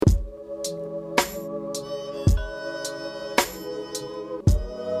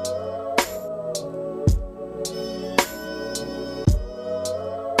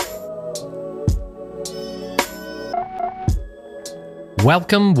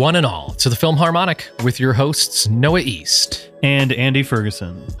Welcome, one and all, to the Film Harmonic with your hosts, Noah East and Andy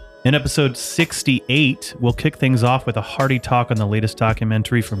Ferguson. In episode 68, we'll kick things off with a hearty talk on the latest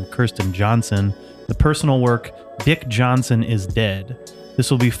documentary from Kirsten Johnson, the personal work, Dick Johnson is Dead. This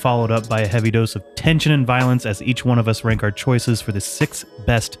will be followed up by a heavy dose of tension and violence as each one of us rank our choices for the 6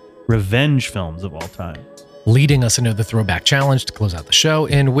 best revenge films of all time. Leading us into the Throwback Challenge to close out the show,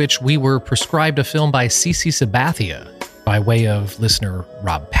 in which we were prescribed a film by CC Sabathia by way of listener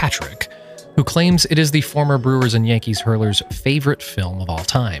Rob Patrick, who claims it is the former Brewers and Yankees hurler's favorite film of all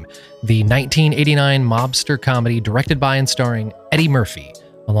time, the 1989 mobster comedy directed by and starring Eddie Murphy,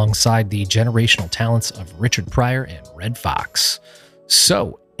 alongside the generational talents of Richard Pryor and Red Fox.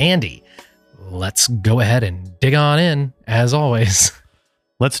 So, Andy, let's go ahead and dig on in, as always.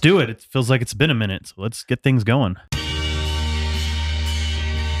 Let's do it. It feels like it's been a minute, so let's get things going.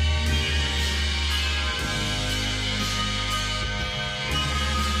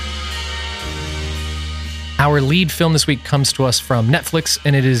 Our lead film this week comes to us from Netflix,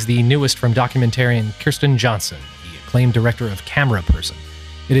 and it is the newest from documentarian Kirsten Johnson, the acclaimed director of CAMERAPERSON.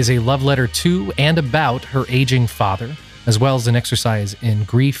 It is a love letter to and about her aging father, as well as an exercise in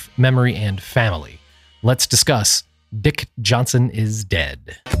grief, memory, and family. Let's discuss Dick Johnson is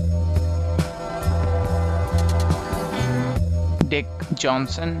Dead. Dick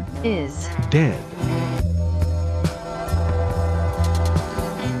Johnson is dead.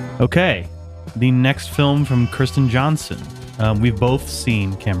 Okay. The next film from Kirsten Johnson. We've both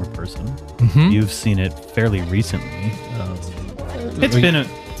seen CAMERAPERSON. Mm-hmm. You've seen it fairly recently. It's been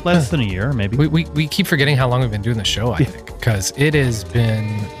less than a year, maybe. We keep forgetting how long we've been doing the show, I think, because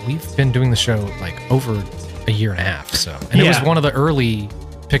we've been doing the show like over a year and a half. So, and it was one of the early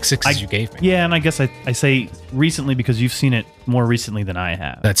pick sixes you gave me. Yeah, and I guess I say recently because you've seen it more recently than I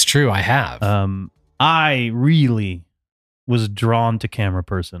have. That's true, I have. I really was drawn to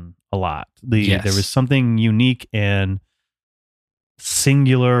CAMERAPERSON a lot. There was something unique and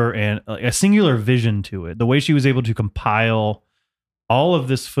singular, and a singular vision to it. The way she was able to compile all of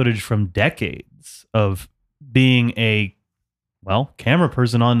this footage from decades of being a camera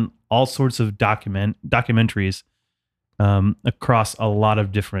person on all sorts of documentaries across a lot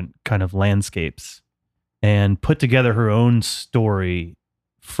of different kind of landscapes, and put together her own story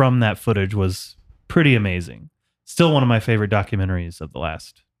from that footage was pretty amazing. Still one of my favorite documentaries of the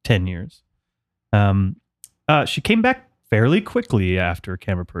last 10 years. She came back fairly quickly after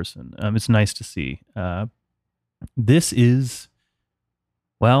CAMERAPERSON. It's nice to see. This is,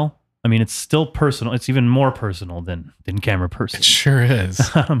 it's still personal. It's even more personal than CAMERAPERSON. It sure is.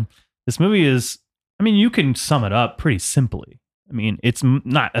 This movie is, you can sum it up pretty simply. It's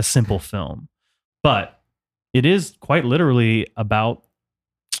not a simple film, but it is quite literally about,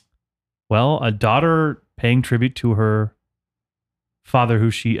 a daughter paying tribute to her father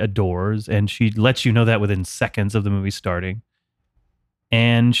who she adores, and she lets you know that within seconds of the movie starting.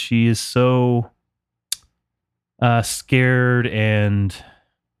 And she is so scared and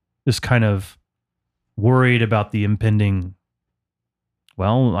just kind of worried about the impending,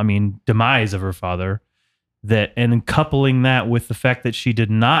 demise of her father, and coupling that with the fact that she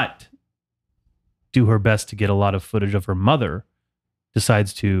did not do her best to get a lot of footage of her mother,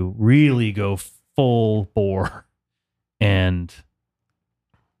 decides to really go full bore. And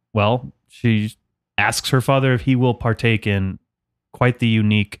she asks her father if he will partake in quite the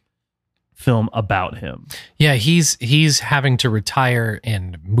unique film about him. Yeah, he's having to retire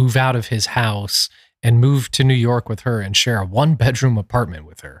and move out of his house and move to New York with her and share a 1-bedroom apartment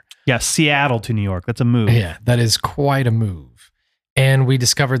with her. Yeah, Seattle to New York. That's a move. Yeah, that is quite a move. And we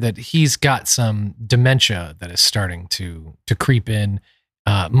discovered that he's got some dementia that is starting to creep in,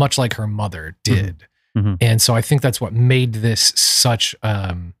 much like her mother did. Mm-hmm. And so I think that's what made this such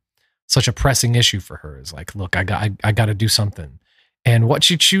a pressing issue for her. Is like, look, I got to do something. And what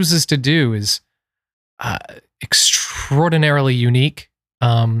she chooses to do is extraordinarily unique,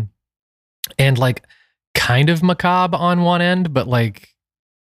 and like kind of macabre on one end, but like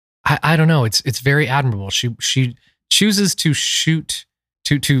I don't know. It's very admirable. She chooses to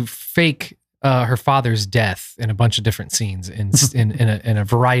to fake her father's death in a bunch of different scenes in a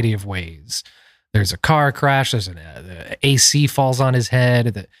variety of ways. There's a car crash. There's the AC falls on his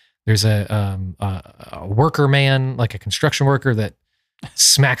head. There's a worker man, like a construction worker, that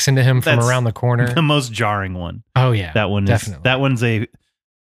smacks into him from around the corner. The most jarring one. Oh yeah, that one definitely. That one's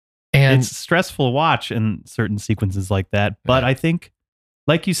it's stressful to watch in certain sequences like that. But I think,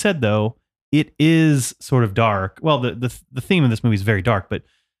 like you said, though, it is sort of dark. Well, the theme of this movie is very dark, but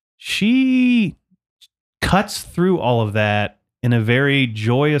she cuts through all of that in a very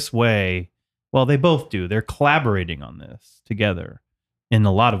joyous way. Well, they both do. They're collaborating on this together. in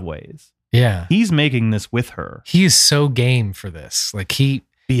a lot of ways. Yeah. He's making this with her. He is so game for this. Like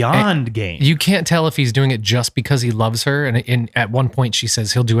Beyond game. You can't tell if he's doing it just because he loves her. And at one point she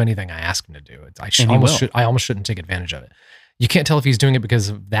says he'll do anything I ask him to do. I almost shouldn't take advantage of it. You can't tell if he's doing it because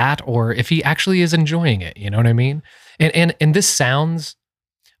of that or if he actually is enjoying it. You know what I mean? And this sounds,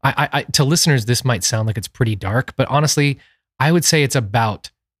 I to listeners, this might sound like it's pretty dark, but honestly, I would say it's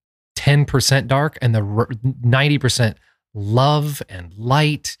about 10% dark and the 90% love and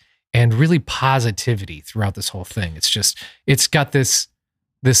light and really positivity throughout this whole thing. It's got this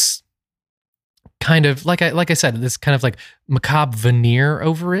kind of, like I said, this kind of like macabre veneer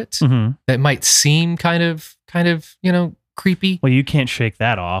over it that might seem kind of, creepy. Well, you can't shake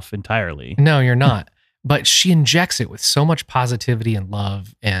that off entirely. No, you're not. But she injects it with so much positivity and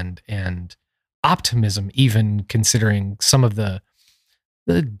love and optimism, even considering some of the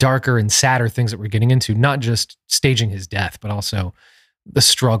darker and sadder things that we're getting into, not just staging his death, but also the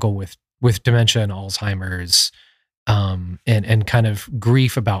struggle with dementia and Alzheimer's, and kind of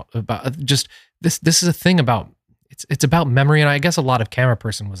grief about just this is a thing about, it's about memory. And I guess a lot of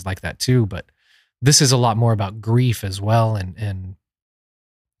CAMERAPERSON was like that too, but this is a lot more about grief as well. And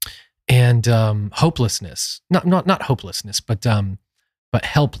hopelessness, not hopelessness, but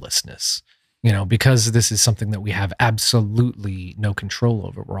helplessness, because this is something that we have absolutely no control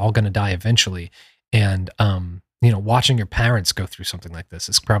over. We're all going to die eventually. And, watching your parents go through something like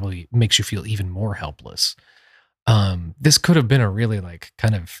this probably makes you feel even more helpless. This could have been a really like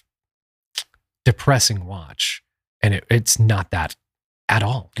kind of depressing watch, and it's not that at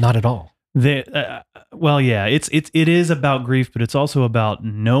all. Not at all. Well, yeah, it is about grief, but it's also about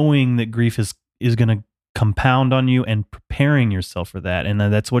knowing that grief is going to compound on you and preparing yourself for that. And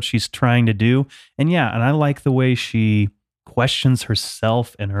that's what she's trying to do. And yeah, and I like the way she questions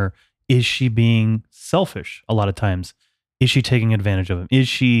herself and is she being selfish a lot of times? Is she taking advantage of him?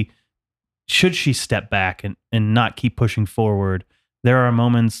 Should she step back and not keep pushing forward? There are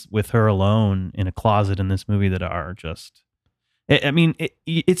moments with her alone in a closet in this movie that are just, I mean,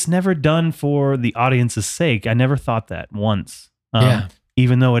 it's never done for the audience's sake. I never thought that once.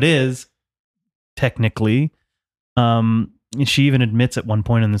 Even though it is technically, she even admits at one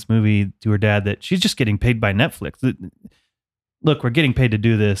point in this movie to her dad that she's just getting paid by Netflix. Look, we're getting paid to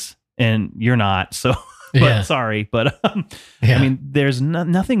do this and you're not. So, but sorry. But I mean, there's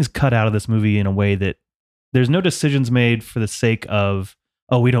nothing's cut out of this movie in a way that there's no decisions made for the sake of,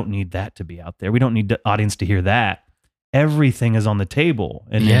 oh, we don't need that to be out there. We don't need the audience to hear that. Everything is on the table.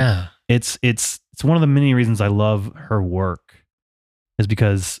 And it's one of the many reasons I love her work is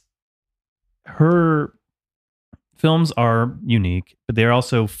because her films are unique, but they're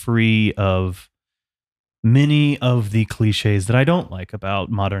also free of many of the cliches that I don't like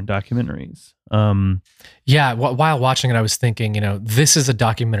about modern documentaries. While watching it, I was thinking, this is a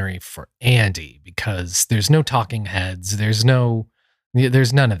documentary for Andy because there's no talking heads. There's none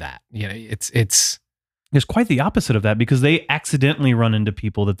of that. There's quite the opposite of that because they accidentally run into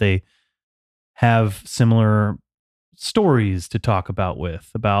people that they have similar stories to talk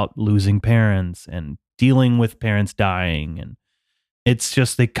about losing parents and dealing with parents dying. And it's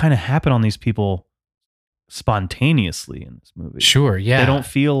just, they kind of happen on these people spontaneously in this movie. Sure, yeah. They don't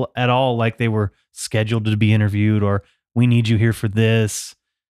feel at all like they were scheduled to be interviewed or we need you here for this.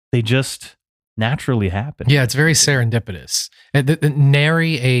 They just naturally happen. Yeah, it's very serendipitous.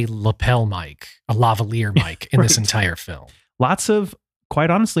 Nary a lapel mic, a lavalier mic in this entire film. Lots of, quite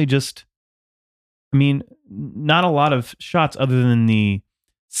honestly, not a lot of shots other than the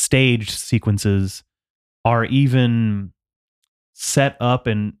staged sequences are even set up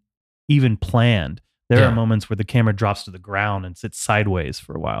and even planned. There are moments where the camera drops to the ground and sits sideways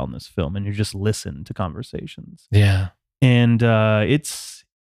for a while in this film, and you just listen to conversations. Yeah. And this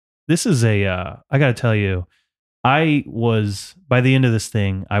is I got to tell you, by the end of this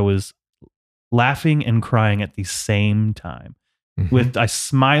thing, I was laughing and crying at the same time. With I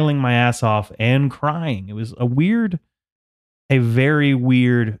smiling my ass off and crying. It was a very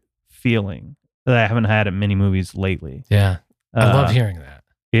weird feeling that I haven't had at many movies lately. Yeah. I love hearing that.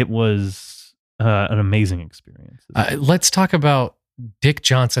 It was an amazing experience. Let's talk about Dick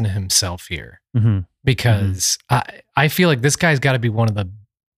Johnson himself here, because I feel like this guy's got to be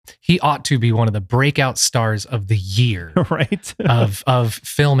he ought to be one of the breakout stars of the year, right? of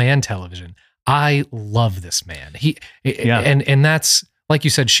film and television. I love this man. And that's, like you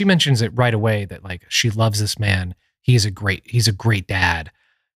said, she mentions it right away that like she loves this man. He's a great dad.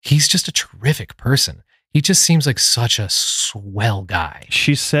 He's just a terrific person. He just seems like such a swell guy.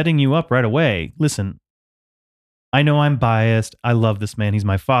 She's setting you up right away. Listen, I know I'm biased. I love this man. He's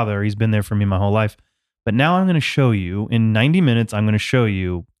my father. He's been there for me my whole life. But now I'm going to show you, in 90 minutes, I'm going to show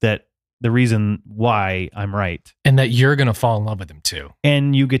you that the reason why I'm right. And that you're going to fall in love with him too.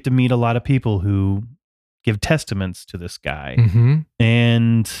 And you get to meet a lot of people who give testaments to this guy. Mm-hmm.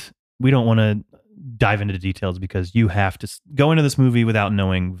 And we don't want to dive into details because you have to go into this movie without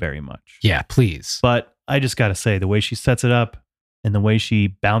knowing very much. Yeah, please. But I just got to say, the way she sets it up and the way she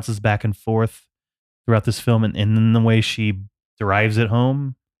bounces back and forth throughout this film and then the way she drives it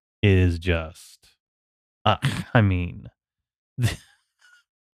home is just, I mean,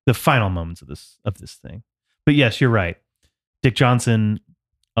 the final moments of this thing. But yes, you're right. Dick Johnson,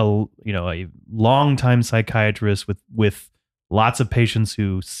 a longtime psychiatrist with lots of patients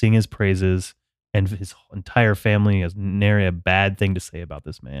who sing his praises, and his entire family has nary a bad thing to say about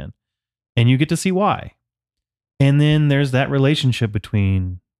this man. And you get to see why. And then there's that relationship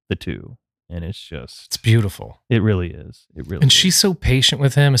between the two. And it's beautiful. It really is. It really and is. She's so patient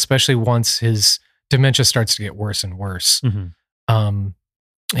with him, especially once his dementia starts to get worse and worse. Mm-hmm.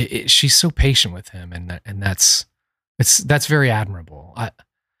 She's so patient with him, and that's very admirable.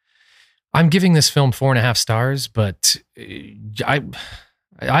 I'm giving this film 4.5 stars, but I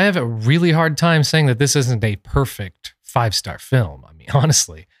have a really hard time saying that this isn't a perfect 5-star film. I mean,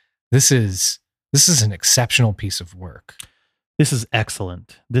 honestly, this is an exceptional piece of work. This is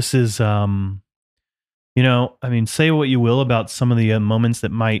excellent. This is, I mean, say what you will about some of the moments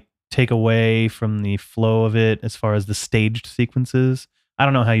that might take away from the flow of it as far as the staged sequences. I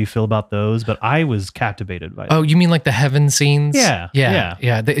don't know how you feel about those, but I was captivated by them. Oh, you mean like the heaven scenes? Yeah.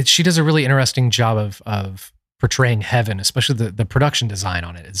 She does a really interesting job of portraying heaven, especially the production design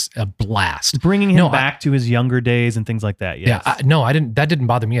on it is a blast. Bringing him back to his younger days and things like that. Yes. Yeah, I didn't. That didn't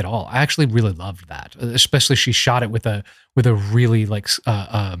bother me at all. I actually really loved that, especially she shot it with a really like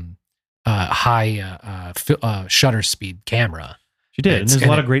high shutter speed camera. She did. And there's a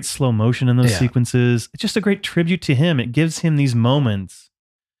lot of great slow motion in those sequences. It's just a great tribute to him. It gives him these moments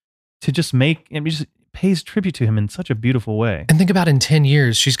to just just pays tribute to him in such a beautiful way. And think about in 10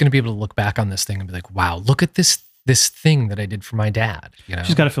 years, she's going to be able to look back on this thing and be like, wow, look at this thing that I did for my dad. You know?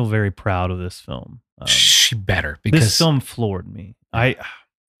 She's got to feel very proud of this film. She better, because this film floored me.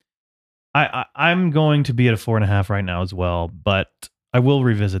 I'm going to be at a 4.5 right now as well, but I will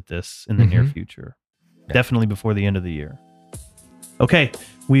revisit this in the near future. Yeah. Definitely before the end of the year. Okay,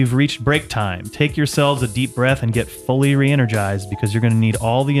 we've reached break time. Take yourselves a deep breath and get fully re-energized, because you're going to need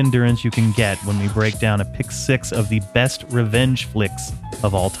all the endurance you can get when we break down a pick 6 of the best revenge flicks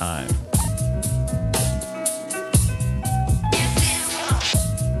of all time.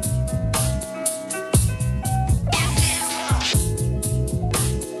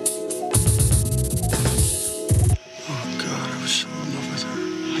 Oh God, I was so in love with her.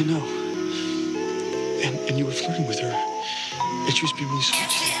 I know. And you were flirting with her. It used to be really sweet.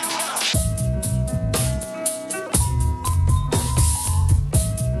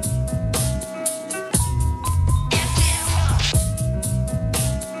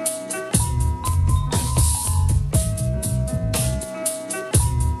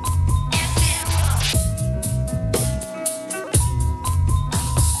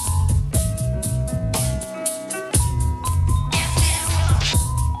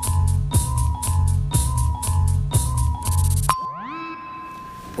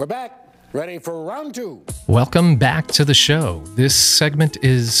 We're back, ready for round 2. Welcome back to the show. This segment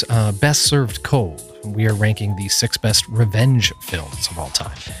is Best Served Cold. We are ranking the 6 best revenge films of all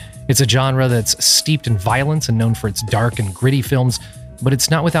time. It's a genre that's steeped in violence and known for its dark and gritty films, but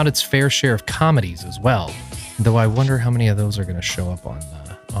it's not without its fair share of comedies as well. Though I wonder how many of those are going to show up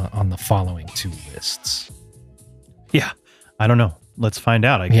on the following 2 lists. Yeah, I don't know. Let's find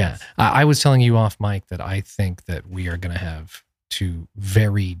out, I guess. Yeah, I was telling you off mic that I think that we are going to have 2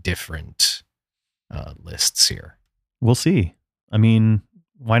 very different lists here. We'll see. I mean,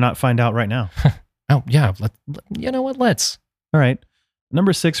 why not find out right now? Oh, yeah. You know what? Let's. All right.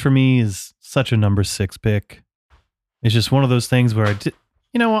 Number 6 for me is such a number 6 pick. It's just one of those things where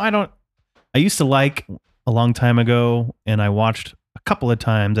I used to like a long time ago, and I watched a couple of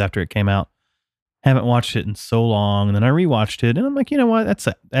times after it came out. Haven't watched it in so long, and then I rewatched it, and I'm like, you know what?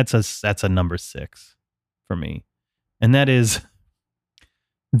 That's a number 6 for me. And that is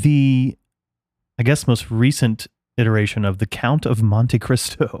the, I guess, most recent iteration of The Count of Monte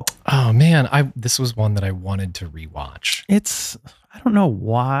Cristo. Oh man, this was one that I wanted to rewatch. I don't know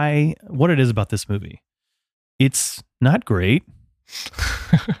what it is about this movie. It's not great,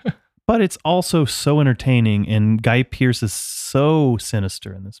 but it's also so entertaining, and Guy Pearce is so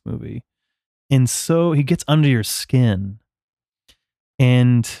sinister in this movie. And so he gets under your skin.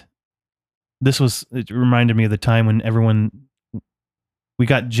 And it reminded me of the time when we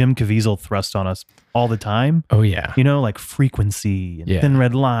got Jim Caviezel thrust on us all the time. Oh yeah. You know, like Frequency and Thin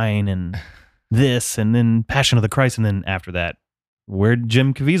Red Line and this, and then Passion of the Christ. And then after that, where'd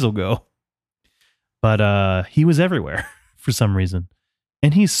Jim Caviezel go? But he was everywhere for some reason.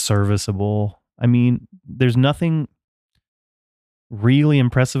 And he's serviceable. I mean, there's nothing really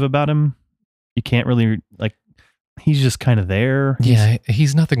impressive about him. You can't really, like, he's just kind of there.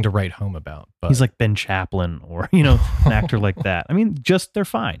 He's nothing to write home about. But. He's like Ben Chaplin or, you know, an actor like that. I mean, just, they're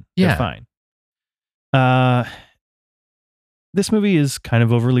fine. Yeah. They're fine. This movie is kind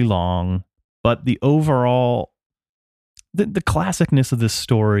of overly long, but the overall, the classicness of this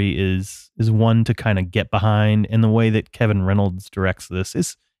story is one to kind of get behind, and the way that Kevin Reynolds directs this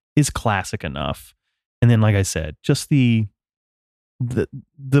is classic enough. And then, like I said, just the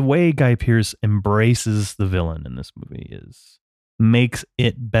way Guy Pearce embraces the villain in this movie makes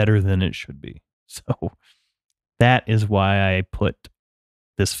it better than it should be. So that is why I put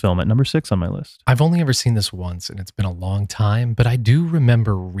this film at number 6 on my list. I've only ever seen this once, and it's been a long time, but I do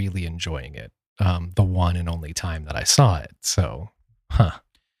remember really enjoying it. The one and only time that I saw it. So,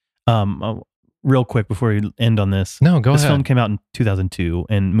 real quick before we end on this. No, go ahead. This film came out in 2002,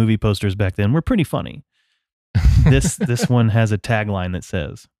 and movie posters back then were pretty funny. This one has a tagline that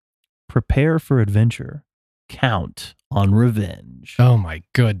says, "Prepare for adventure, count on revenge." Oh my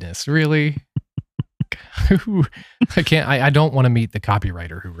goodness, really? I don't want to meet the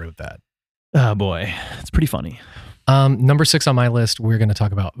copywriter who wrote that. Oh boy, it's pretty funny. Number 6 on my list, we're going to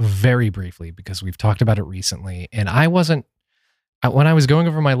talk about very briefly because we've talked about it recently. And when I was going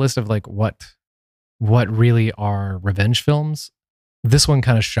over my list of like what really are revenge films, this one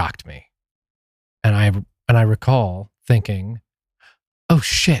kind of shocked me. And I recall thinking, oh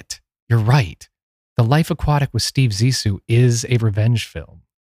shit, you're right. The Life Aquatic with Steve Zissou is a revenge film.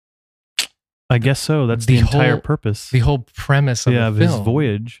 I guess so. That's the entire purpose. The whole premise of the film his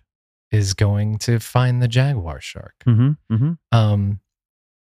voyage is going to find the jaguar shark. Mm-hmm, mm-hmm.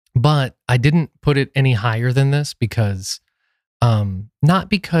 But I didn't put it any higher than this because, not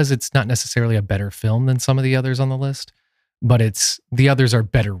because it's not necessarily a better film than some of the others on the list, but the others are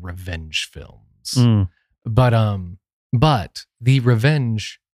better revenge films. But the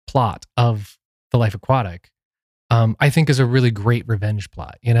revenge plot of The Life Aquatic, I think is a really great revenge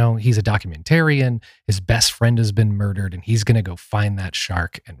plot. You know, he's a documentarian. His best friend has been murdered, and he's going to go find that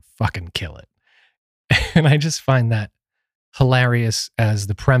shark and fucking kill it. And I just find that hilarious as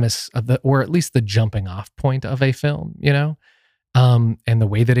the premise of or at least the jumping off point of a film, you know? And the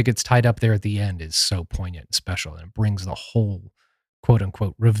way that it gets tied up there at the end is so poignant and special, and it brings the whole quote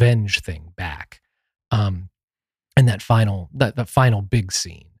unquote revenge thing back. And that final big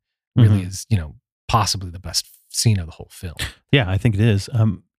scene really is, you know, possibly the best scene of the whole film. Yeah, I think it is.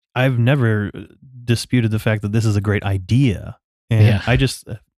 I've never disputed the fact that this is a great idea, and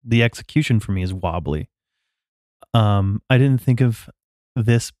the execution for me is wobbly. I didn't think of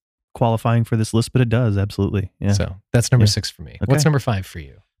this qualifying for this list, but it does, absolutely. Yeah. So that's number 6 for me. Okay. What's number 5 for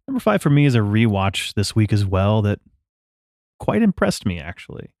you? Number 5 for me is a rewatch this week as well that quite impressed me,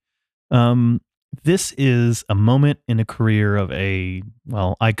 actually. This is a moment in a career of a,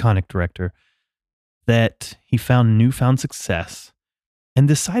 iconic director that he found newfound success and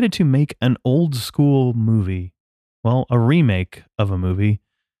decided to make an old school movie, a remake of a movie,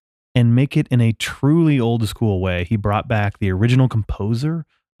 and make it in a truly old school way. He brought back the original composer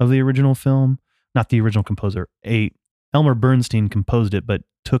of the original film, not the original composer, Elmer Bernstein composed it, but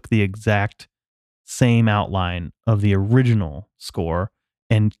took the exact same outline of the original score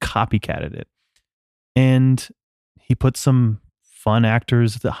and copycatted it. And he put some fun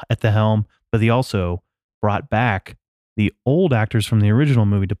actors at the helm, but he also brought back the old actors from the original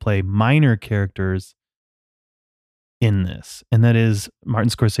movie to play minor characters in this. And that is Martin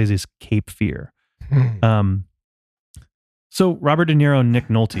Scorsese's Cape Fear. So Robert De Niro and Nick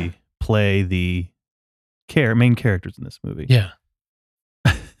Nolte play the main characters in this movie. Yeah.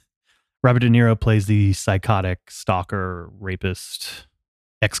 Robert De Niro plays the psychotic stalker, rapist,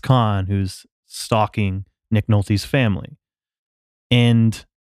 ex-con who's stalking Nick Nolte's family. And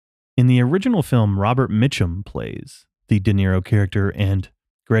in the original film, Robert Mitchum plays the De Niro character and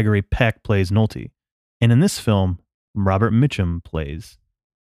Gregory Peck plays Nolte. And in this film, Robert Mitchum plays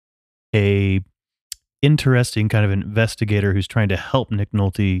a interesting kind of investigator who's trying to help Nick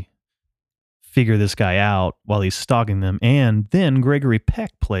Nolte figure this guy out while he's stalking them. And then Gregory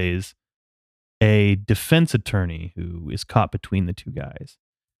Peck plays a defense attorney who is caught between the two guys.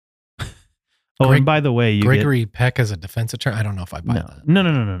 And by the way, Gregory Peck as a defense attorney? I don't know if I buy that.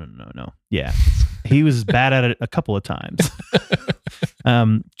 No. Yeah. He was bad at it a couple of times.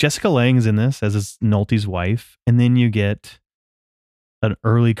 Jessica Lange's in this as Nolte's wife. And then you get an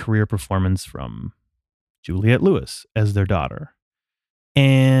early career performance from Juliette Lewis as their daughter.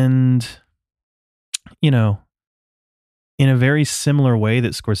 And, you know, in a very similar way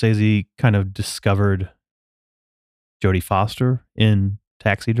that Scorsese kind of discovered Jodie Foster in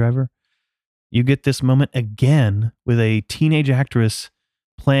Taxi Driver, you get this moment again with a teenage actress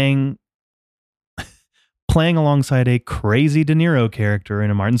playing alongside a crazy De Niro character in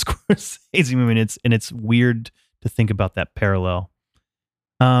a Martin Scorsese movie. And it's weird to think about that parallel.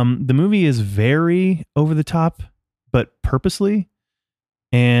 The movie is very over the top, but purposely,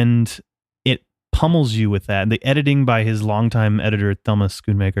 and it pummels you with that. And the editing by his longtime editor, Thelma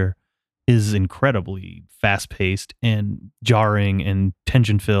Schoonmaker, is incredibly fast-paced and jarring and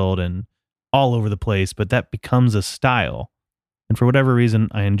tension-filled and all over the place, but that becomes a style. And for whatever reason,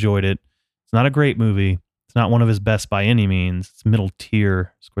 I enjoyed it. It's not a great movie. It's not one of his best by any means. It's middle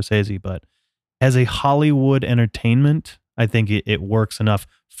tier Scorsese, but as a Hollywood entertainment, I think it works enough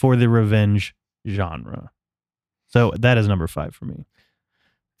for the revenge genre. So that is number 5 for me.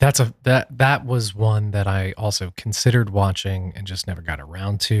 That was one that I also considered watching and just never got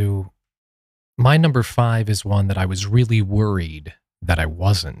around to. My number 5 is one that I was really worried that I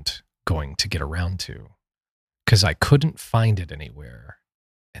wasn't going to get around to because I couldn't find it anywhere.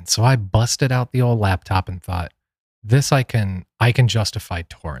 And so I busted out the old laptop and thought, this I can justify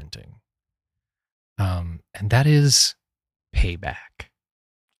torrenting. And that is Payback.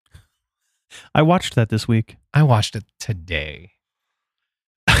 I watched that this week. I watched it today.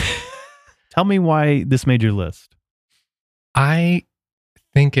 Tell me why this made your list. I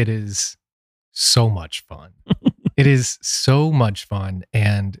think it is so much fun. It is so much fun.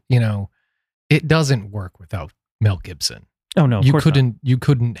 And, you know, it doesn't work without Mel Gibson. Oh no, you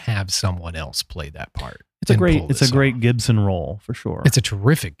couldn't have someone else play that part. It's a great Gibson role for sure. It's a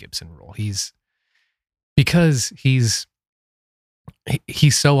terrific Gibson role. He's so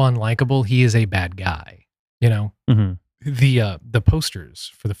unlikable. He is a bad guy, you know. Mm-hmm. The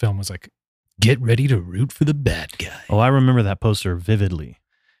posters for the film was like, get ready to root for the bad guy. Oh, I remember that poster vividly.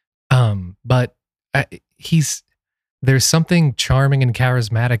 But there's something charming and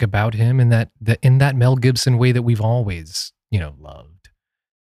charismatic about him in that Mel Gibson way that we've always, you know, loved.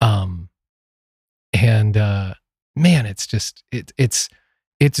 Man, it's just it's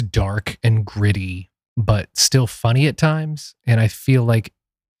dark and gritty, but still funny at times. And I feel like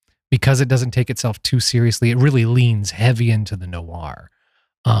because it doesn't take itself too seriously, it really leans heavy into the noir.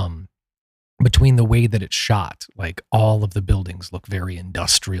 Between the way that it's shot, like all of the buildings look very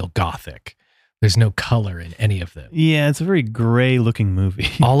industrial Gothic. There's no color in any of them. Yeah, it's a very gray looking movie.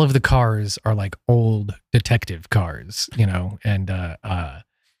 All of the cars are like old detective cars, you know, and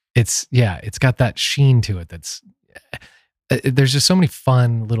it's got that sheen to it that's there's just so many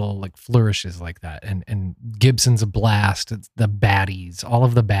fun little like flourishes like that. And Gibson's a blast. It's the baddies. All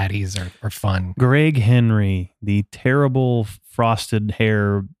of the baddies are fun. Greg Henry, the terrible frosted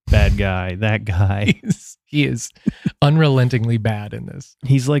hair bad guy, that guy. He is unrelentingly bad in this.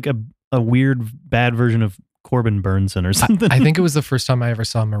 He's like a weird bad version of Corbin Burnson or something. I think it was the first time I ever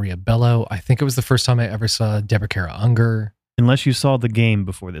saw Maria Bello. I think it was the first time I ever saw Deborah Kara Unger. Unless you saw The Game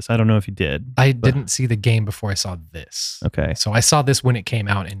before this. I don't know if you did. I didn't see The Game before I saw this. Okay. So I saw this when it came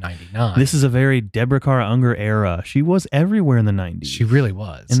out in 99. This is a very Deborah Kara Unger era. She was everywhere in the 90s. She really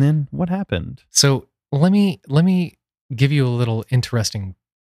was. And then what happened? So let me give you a little interesting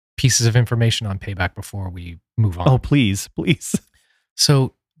pieces of information on Payback before we move on. Oh, please.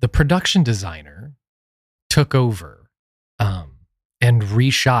 So the production designer took over and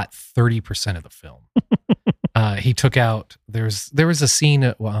reshot 30% of the film. He took out, there was a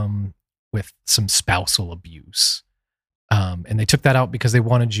scene with some spousal abuse. And they took that out because they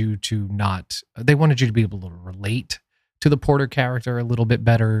wanted you to be able to relate to the Porter character a little bit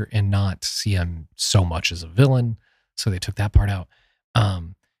better and not see him so much as a villain. So they took that part out.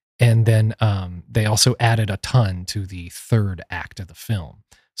 And then they also added a ton to the third act of the film.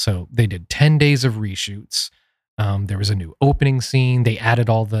 So they did 10 days of reshoots. There was a new opening scene. They added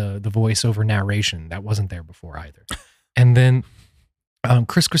all the voiceover narration. That wasn't there before either. And then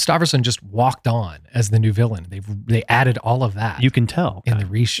Chris Christopherson just walked on as the new villain. They added all of that. You can tell. In the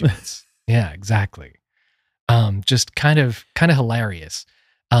reshoots. Yeah, exactly. Just kind of hilarious.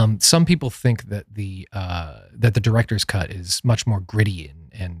 Some people think that the director's cut is much more gritty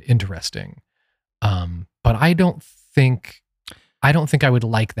and interesting. But I don't think I would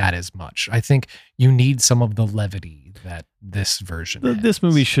like that as much. I think you need some of the levity that this version has. This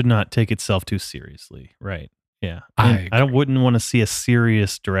movie should not take itself too seriously, right? Yeah. I wouldn't want to see a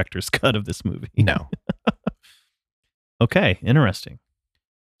serious director's cut of this movie. No. Okay, interesting.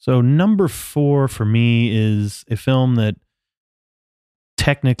 So number 4 for me is a film that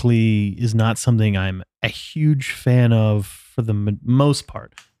technically is not something I'm a huge fan of for the most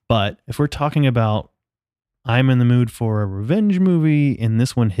part. But if we're talking about I'm in the mood for a revenge movie, and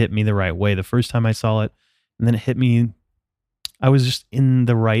this one hit me the right way the first time I saw it, and then it hit me, I was just in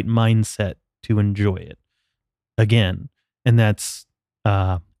the right mindset to enjoy it again. And that's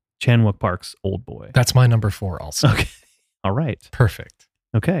Chan-wook Park's Old Boy. That's my number 4 also. Okay. All right. Perfect.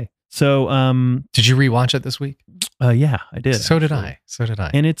 Okay. So, did you rewatch it this week? yeah, I did. So actually. did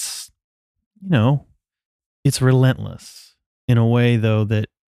I. And it's, it's relentless in a way, though, that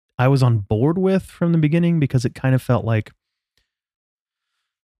I was on board with from the beginning, because it kind of felt like,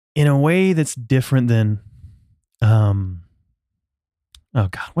 in a way that's different than, oh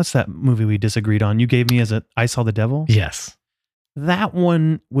God, what's that movie we disagreed on? You gave me as I Saw the Devil? Yes. That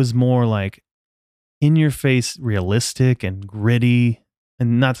one was more like in your face, realistic and gritty.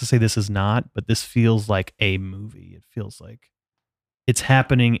 And not to say this is not, but this feels like a movie. It feels like it's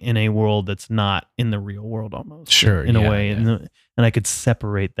happening in a world that's not in the real world almost. Sure. In a way. Yeah. And I could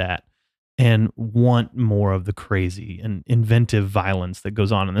separate that and want more of the crazy and inventive violence that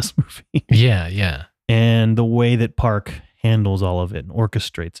goes on in this movie. Yeah, yeah. And the way that Park handles all of it and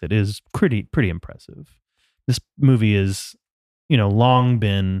orchestrates it is pretty impressive. This movie is, long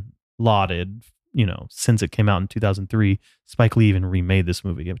been lauded, since it came out in 2003. Spike Lee even remade this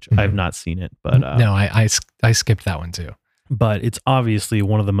movie, which I have not seen it, but no, I skipped that one too. But it's obviously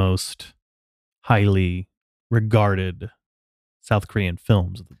one of the most highly regarded South Korean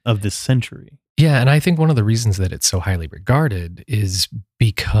films of this century. Yeah, and I think one of the reasons that it's so highly regarded is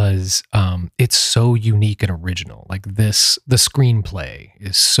because it's so unique and original. Like the screenplay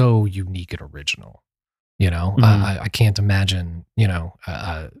is so unique and original. I can't imagine,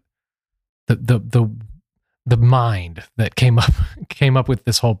 the mind that came up with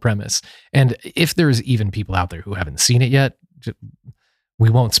this whole premise. And if there's even people out there who haven't seen it yet,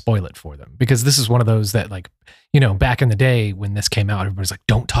 we won't spoil it for them, because this is one of those that, like, back in the day when this came out, everybody's like,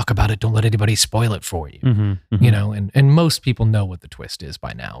 don't talk about it. Don't let anybody spoil it for you. And most people know what the twist is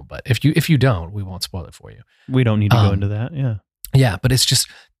by now, but if you don't, we won't spoil it for you. We don't need to go into that. Yeah. Yeah. But it's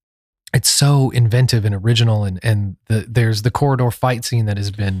so inventive and original. And there's the corridor fight scene that has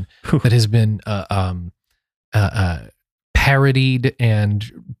been parodied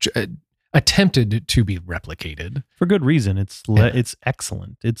and attempted to be replicated for good reason. It's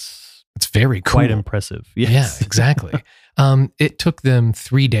excellent. It's very cool. Quite impressive. Yes. Yeah, exactly. It took them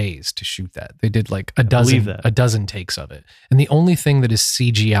 3 days to shoot that. They did like a dozen takes of it. And the only thing that is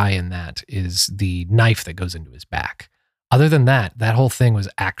CGI in that is the knife that goes into his back. Other than that whole thing was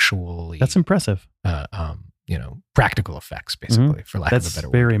actually, that's impressive. Practical effects, basically, for lack of a better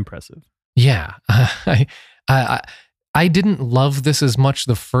word. That's very impressive. Yeah. I didn't love this as much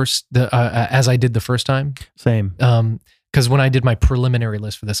as I did the first time. Same. Because when I did my preliminary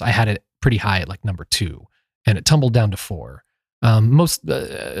list for this, I had it pretty high at like number 2, and it tumbled down to 4.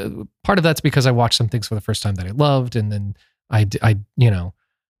 Part of that's because I watched some things for the first time that I loved, and then it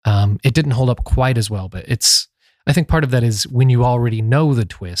didn't hold up quite as well. But I think part of that is when you already know the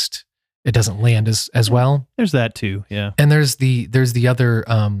twist, it doesn't land as well. There's that too, yeah. And there's the other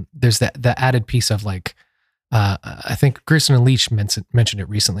there's the added piece of like. I think Kirsten and Leach mentioned it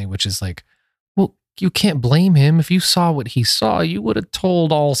recently, which is like, well, you can't blame him. If you saw what he saw, you would have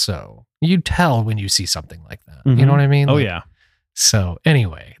told also. You'd tell when you see something like that. Mm-hmm. You know what I mean? Oh, yeah. So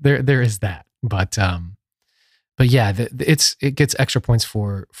anyway, there is that. But yeah, it gets extra points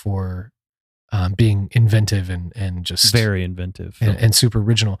for being inventive and just very inventive and super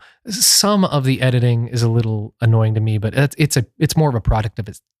original. Some of the editing is a little annoying to me, but it's more of a product of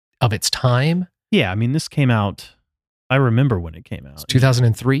its time. Yeah, I mean, this came out, I remember when it came out. It's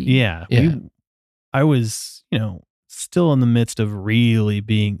 2003? Yeah. I was, still in the midst of really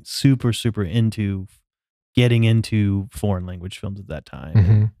being super, super into getting into foreign language films at that time.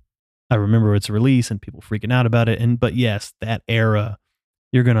 Mm-hmm. I remember its release and people freaking out about it. But yes, that era,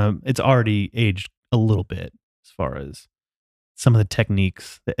 it's already aged a little bit as far as some of the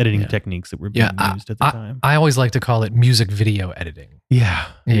techniques, the editing techniques that were being used at the time. I always like to call it music video editing. Yeah.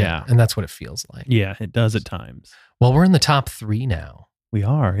 And that's what it feels like. Yeah, it does at times. Well, we're in the top 3 now. We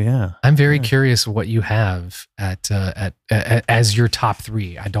are, yeah. I'm very curious what you have at as your top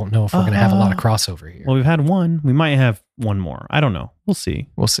 3. I don't know if we're going to have a lot of crossover here. Well, we've had one. We might have one more. I don't know. We'll see.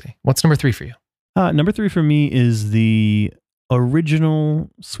 What's number 3 for you? Number 3 for me is the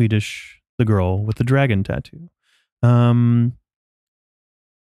original Swedish, The Girl with the Dragon Tattoo.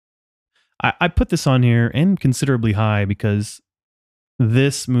 I put this on here and considerably high because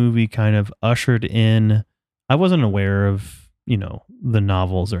this movie kind of ushered in, I wasn't aware of, the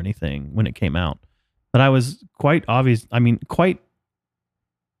novels or anything when it came out, but I was quite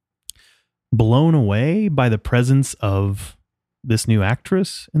blown away by the presence of this new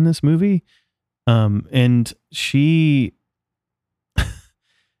actress in this movie. And she,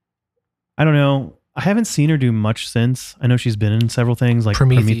 I don't know. I haven't seen her do much since. I know she's been in several things like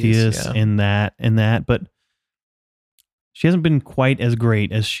Prometheus yeah. and that, but she hasn't been quite as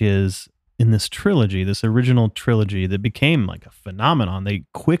great as she is in this trilogy, this original trilogy that became like a phenomenon. They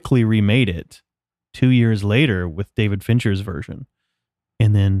quickly remade it 2 years later with David Fincher's version.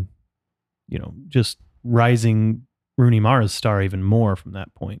 And then, just rising Rooney Mara's star even more from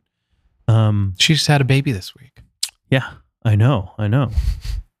that point. She just had a baby this week. Yeah, I know.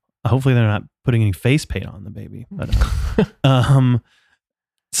 Hopefully they're not putting any face paint on the baby. But,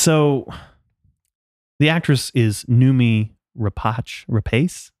 so the actress is Noomi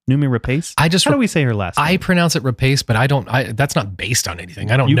Rapace. Noomi Rapace. How do we say her last name? I pronounce it Rapace, but I don't. That's not based on anything.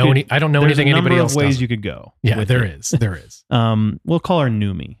 I don't know anything anybody else does. There's a number of ways you could go. Yeah, there is. We'll call her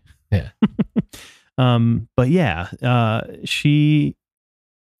Noomi. Yeah. But yeah, she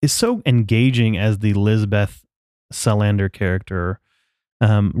is so engaging as the Lisbeth Salander character.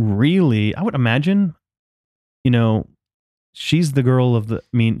 Really, I would imagine, she's the girl of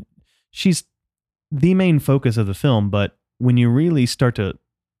she's the main focus of the film, but when you really start to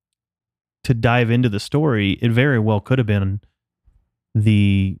dive into the story, it very well could have been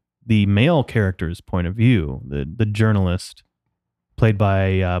the male character's point of view, the journalist played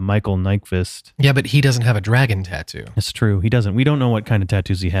by Michael Nyqvist. Yeah, but he doesn't have a dragon tattoo. It's true. He doesn't. We don't know what kind of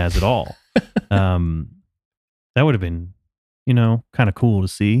tattoos he has at all. That would have been, kind of cool to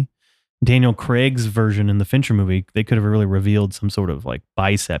see. Daniel Craig's version in the Fincher movie, they could have really revealed some sort of like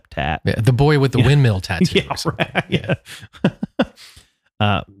bicep tat. Yeah, the boy with the windmill tattoo. Yeah, right.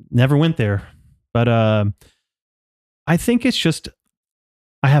 Yeah. Never went there, but I think it's just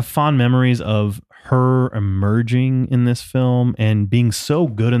I have fond memories of her emerging in this film and being so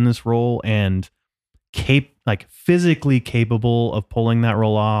good in this role and physically capable of pulling that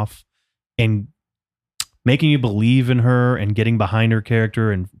role off and making you believe in her and getting behind her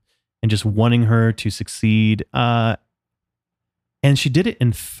character and just wanting her to succeed. And she did it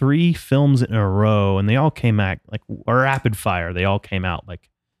in 3 films in a row, and they all came out like rapid fire. They all came out like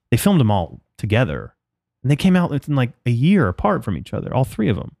they filmed them all together, and they came out within like a year apart from each other, all 3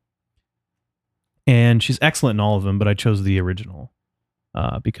 of them. And she's excellent in all of them, but I chose the original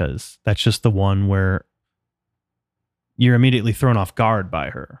because that's just the one where you're immediately thrown off guard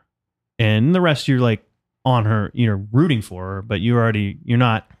by her, and the rest you're like on her, rooting for her, but you're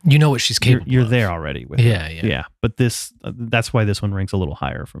not. You know what she's capable You're of. there already with her. Yeah. But that's why this one ranks a little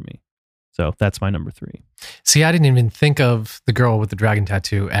higher for me. So that's my number 3. See, I didn't even think of The Girl with the Dragon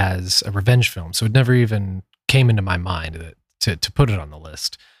Tattoo as a revenge film, so it never even came into my mind to put it on the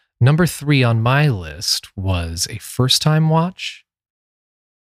list. Number 3 on my list was a first-time watch.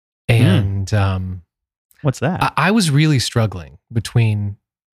 And what's that? I was really struggling between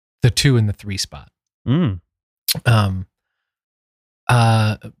the 2 and the 3 spot. Man.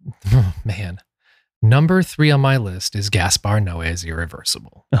 Number 3 on my list is Gaspar Noé's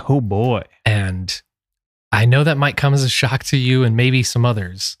Irreversible. Oh boy. And I know that might come as a shock to you and maybe some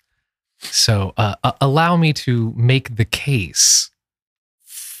others. So allow me to make the case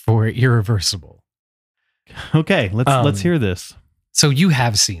for Irreversible. Okay, let's hear this. So you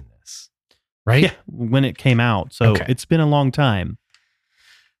have seen this, right? Yeah, when it came out. So It's been a long time.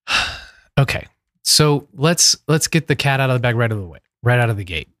 Okay. So let's get the cat out of the bag right out of the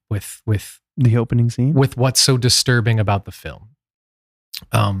gate with the opening scene, with what's so disturbing about the film.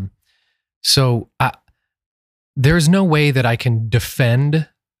 There's no way that I can defend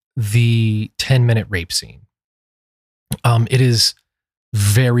the 10-minute rape scene. It is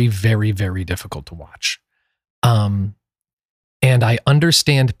very, very, very difficult to watch. And I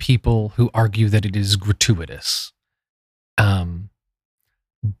understand people who argue that it is gratuitous.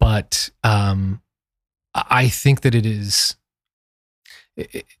 But I think that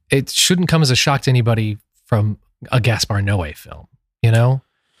it shouldn't come as a shock to anybody from a Gaspar Noé film,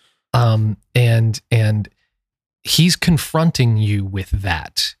 and he's confronting you with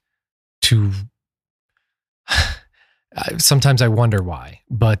that sometimes I wonder why,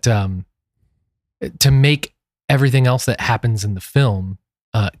 but to make everything else that happens in the film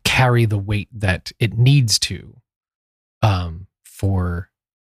carry the weight that it needs to for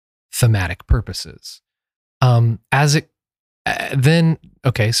thematic purposes. As it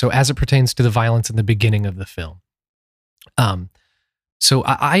pertains to the violence in the beginning of the film. So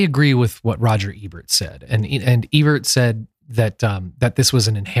I agree with what Roger Ebert said, and Ebert said that that this was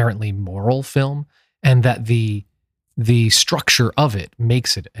an inherently moral film, and that the the structure of it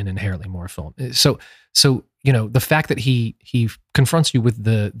makes it an inherently moral film. So the fact that he confronts you with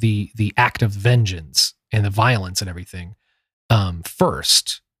the act of vengeance and the violence and everything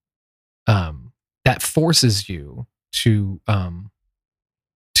first, that forces you to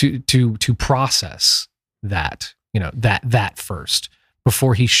process that, that first,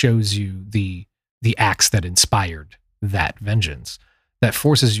 before he shows you the acts that inspired that vengeance. That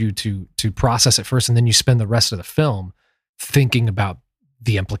forces you to process it first, and then you spend the rest of the film thinking about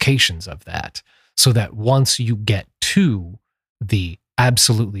the implications of that, so that once you get to the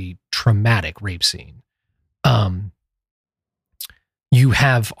absolutely traumatic rape scene, you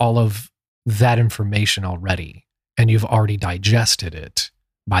have all of that information already, and you've already digested it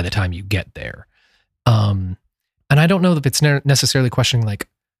by the time you get there. And I don't know if it's necessarily questioning, like,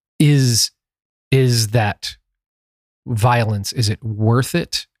 is that violence, is it worth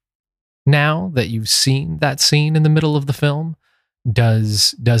it now that you've seen that scene in the middle of the film?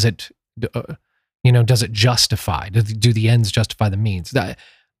 Does it justify, do the ends justify the means?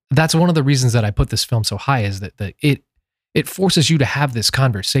 That's one of the reasons that I put this film so high, is that it forces you to have this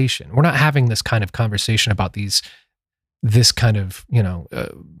conversation. We're not having this kind of conversation about this kind of,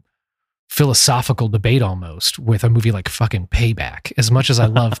 philosophical debate almost with a movie like fucking Payback, as much as I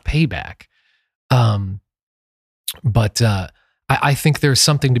love Payback. But I think there's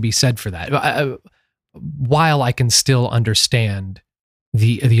something to be said for that. While I can still understand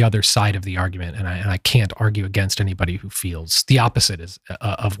the other side of the argument, and I can't argue against anybody who feels the opposite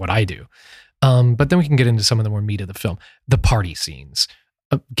of what I do. But then we can get into some of the more meat of the film. The party scenes.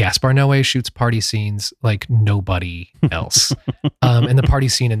 Gaspar Noé shoots party scenes like nobody else. And the party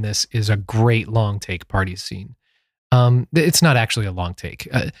scene in this is a great long take party scene. It's not actually a long take.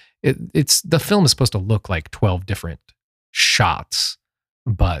 The film is supposed to look like 12 different shots,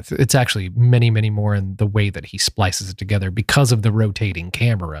 but it's actually many, many more in the way that he splices it together, because of the rotating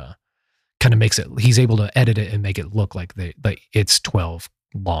camera. Kind of makes it, he's able to edit it and make it look like it's 12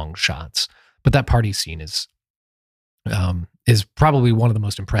 long shots. But that party scene is probably one of the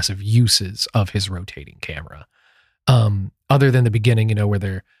most impressive uses of his rotating camera. Other than the beginning,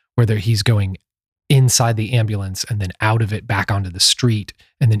 where he's going inside the ambulance and then out of it back onto the street,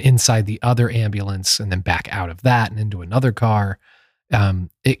 and then inside the other ambulance and then back out of that and into another car.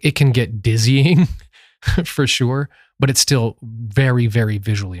 It can get dizzying for sure, but it's still very, very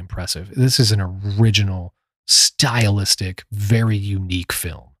visually impressive. This is an original, stylistic, very unique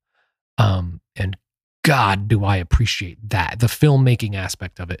film. And God, do I appreciate that. The filmmaking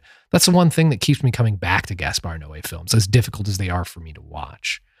aspect of it. That's the one thing that keeps me coming back to Gaspar Noé films, as difficult as they are for me to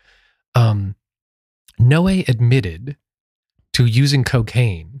watch. Noé admitted to using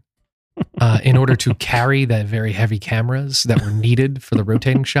cocaine in order to carry the very heavy cameras that were needed for the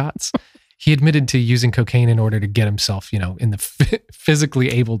rotating shots. He admitted to using cocaine in order to get himself, in the physically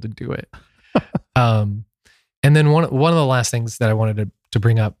able to do it. And then one of the last things that I wanted to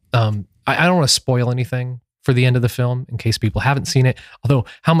bring up, I don't want to spoil anything for the end of the film in case people haven't seen it. Although,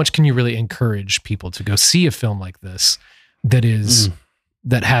 how much can you really encourage people to go see a film like this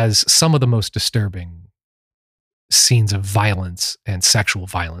that has some of the most disturbing scenes of violence and sexual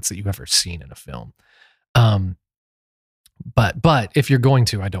violence that you've ever seen in a film? But if you're going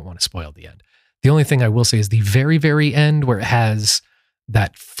to, I don't want to spoil the end. The only thing I will say is the very, very end, where it has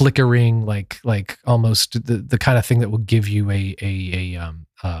that flickering, like almost the kind of thing that will give you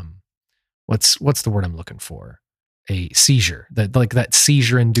what's the word I'm looking for? A seizure, that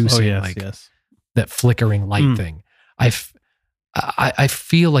seizure inducing, that flickering light thing. I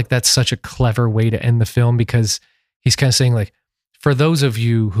feel like that's such a clever way to end the film, because he's kind of saying, like, for those of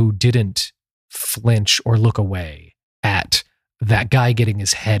you who didn't flinch or look away at that guy getting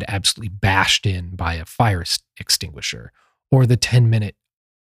his head absolutely bashed in by a fire extinguisher, or the 10-minute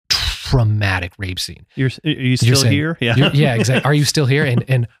traumatic rape scene. Are you still saying, here? Yeah. Yeah, exactly. Are you still here?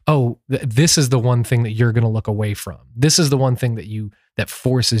 And this is the one thing that you're going to look away from. This is the one thing that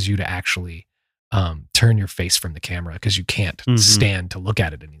forces you to actually turn your face from the camera, because you can't stand to look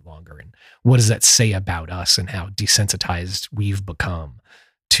at it any longer. And what does that say about us and how desensitized we've become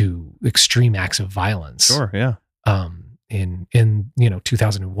to extreme acts of violence? Sure, yeah. In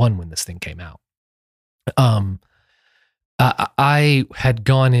 2001, when this thing came out. I had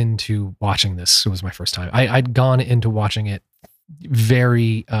gone into watching this. It was my first time. I'd gone into watching it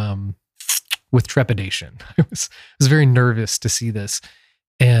very with trepidation. I was very nervous to see this,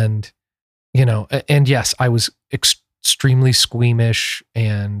 and yes, I was extremely squeamish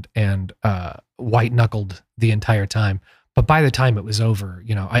and white knuckled the entire time. But by the time it was over,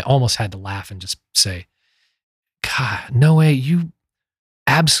 I almost had to laugh and just say, God, no way, you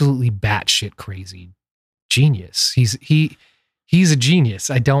absolutely batshit crazy genius. He's a genius.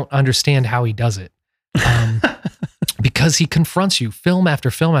 I don't understand how he does it. Because he confronts you film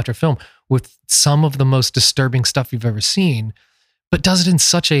after film after film with some of the most disturbing stuff you've ever seen, but does it in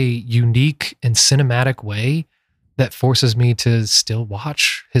such a unique and cinematic way that forces me to still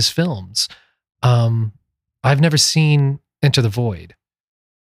watch his films. I've never seen Enter the Void.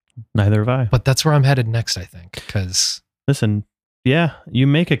 Neither have I. But that's where I'm headed next, I think, because... Listen, yeah, you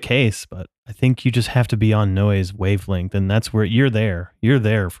make a case, but I think you just have to be on Noé's wavelength, and that's where you're there. You're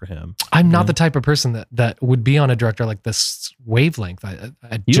there for him. I'm not the type of person that would be on a director like this wavelength.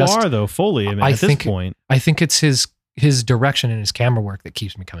 You are, though, fully. I mean, at this point. I think it's his direction and his camera work that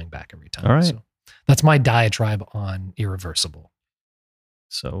keeps me coming back every time. All right. So that's my diatribe on Irreversible.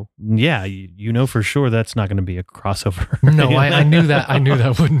 So, yeah, you know for sure that's not going to be a crossover. No, I knew that. I knew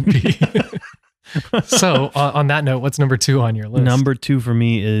that wouldn't be. So, on that note, what's number 2 on your list? Number 2 for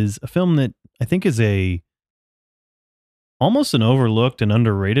me is a film that I think is almost an overlooked and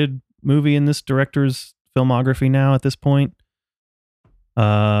underrated movie in this director's filmography now at this point.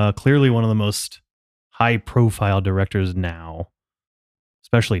 Clearly one of the most high-profile directors now,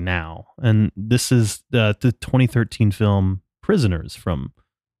 especially now. And this is the 2013 film Prisoners from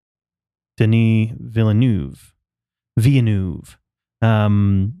Denis Villeneuve.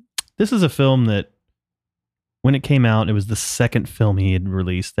 This is a film that, when it came out, it was the second film he had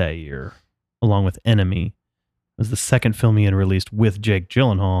released that year, along with Enemy. It was the second film he had released with Jake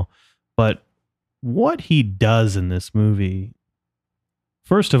Gyllenhaal. But what he does in this movie,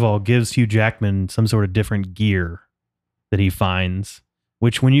 first of all, gives Hugh Jackman some sort of different gear that he finds,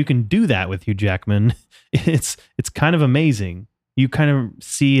 which when you can do that with Hugh Jackman, it's kind of amazing. You kind of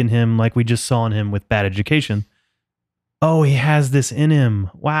see in him, like we just saw in him with Bad Education, oh, he has this in him.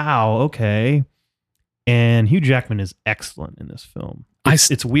 Wow, okay. And Hugh Jackman is excellent in this film.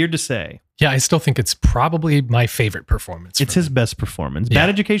 It's weird to say. Yeah, I still think it's probably my favorite performance. It's his best performance. Yeah. Bad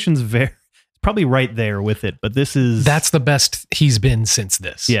Education's probably right there with it, but that's the best he's been since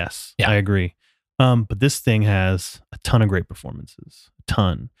this. Yes, yeah. I agree. But this thing has a ton of great performances. A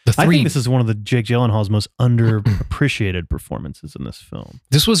ton. I think this is one of the Jake Gyllenhaal's most underappreciated performances in this film.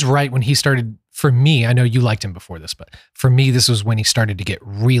 This was right when he started, for me, I know you liked him before this, but for me, this was when he started to get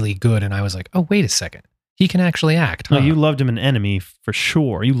really good. And I was like, oh, wait a second. He can actually act. Huh? No, you loved him in Enemy for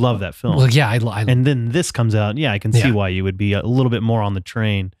sure. You love that film. Well, yeah. And then this comes out. Yeah, I can see why you would be a little bit more on the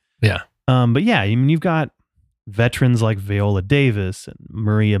train. Yeah. But yeah, I mean, you've got veterans like Viola Davis and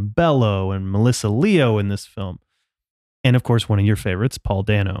Maria Bello and Melissa Leo in this film. And of course, one of your favorites, Paul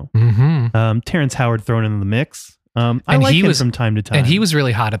Dano. Mm-hmm. Terrence Howard thrown into the mix. I like him from time to time. And he was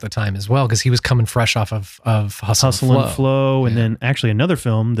really hot at the time as well, because he was coming fresh off of Hustle and Flow. And then actually another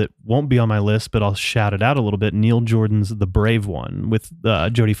film that won't be on my list, but I'll shout it out a little bit. Neil Jordan's The Brave One with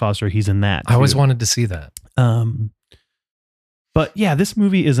Jodie Foster. He's in that too. I always wanted to see that. But yeah, this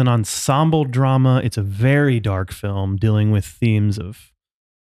movie is an ensemble drama. It's a very dark film dealing with themes of,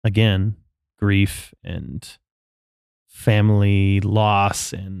 again, grief and family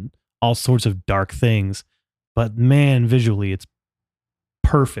loss and all sorts of dark things. But man, visually, it's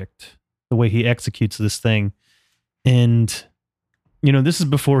perfect the way he executes this thing. And, you know, this is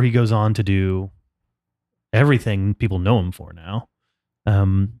before he goes on to do everything people know him for now.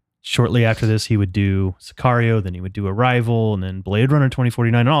 Shortly after this, he would do Sicario, then he would do Arrival, and then Blade Runner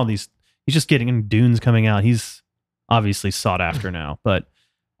 2049, and all these. He's just getting Dune's coming out. He's obviously sought after now, but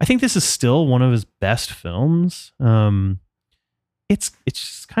I think this is still one of his best films. It's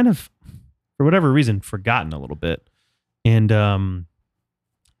just kind of, for whatever reason, forgotten a little bit. And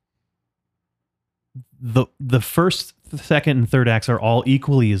the first, second, and third acts are all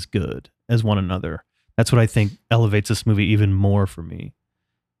equally as good as one another. That's what I think elevates this movie even more for me.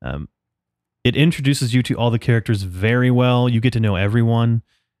 It introduces you to all the characters very well. You get to know everyone.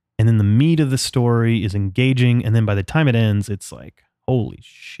 And then the meat of the story is engaging. And then by the time it ends, it's like, holy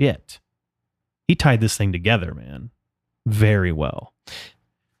shit. He tied this thing together, man. Very well.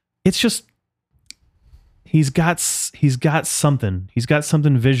 It's just, he's got something. He's got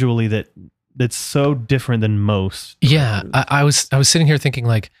something visually that's so different than most. Yeah. I was sitting here thinking,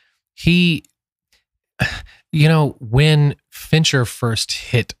 like, he, you know, when Fincher first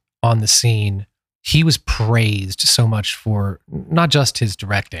hit on the scene, he was praised so much for not just his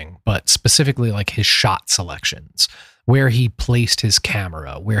directing, but specifically like his shot selections, where he placed his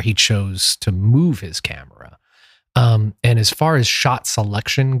camera, where he chose to move his camera. And as far as shot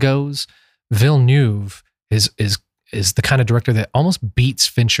selection goes, Villeneuve is the kind of director that almost beats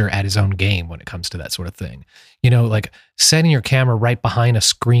Fincher at his own game when it comes to that sort of thing. You know, like setting your camera right behind a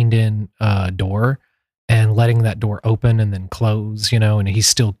screened in door and letting that door open and then close, and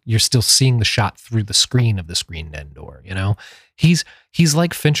you're still seeing the shot through the screen of the screened end door, He's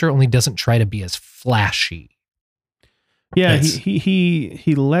like Fincher, only doesn't try to be as flashy. Yeah,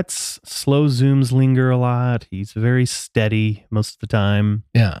 he lets slow zooms linger a lot. He's very steady most of the time.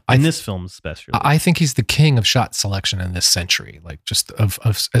 Yeah, in this film especially. I think he's the king of shot selection in this century, like just of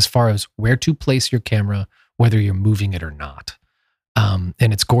as far as where to place your camera, whether you're moving it or not. And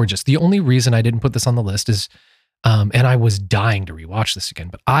it's gorgeous. The only reason I didn't put this on the list is, and I was dying to rewatch this again,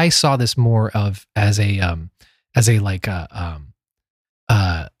 but I saw this more of as a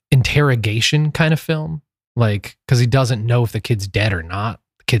interrogation kind of film. Like, because he doesn't know if the kid's dead or not,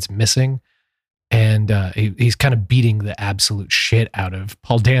 the kid's missing, and he's kind of beating the absolute shit out of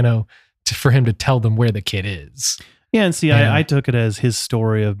Paul Dano for him to tell them where the kid is. Yeah, and see, I took it as his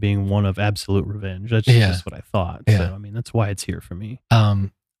story of being one of absolute revenge. That's just what I thought. Yeah. So, I mean, that's why it's here for me.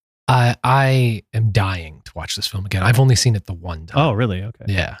 I am dying to watch this film again. I've only seen it the one time. Oh, really? Okay.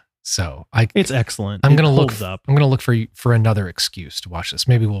 Yeah. So it's excellent. I'm gonna look for another excuse to watch this.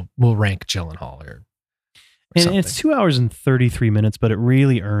 Maybe we'll rank Gyllenhaal or and it's 2 hours and 33 minutes, but it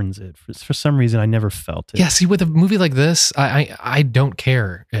really earns it. For some reason, I never felt it. Yeah, see, with a movie like this, I don't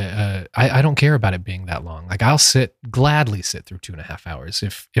care. I don't care about it being that long. Like, I'll gladly sit through 2.5 hours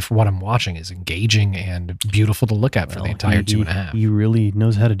if what I'm watching is engaging and beautiful to look at for the entire 2.5. He really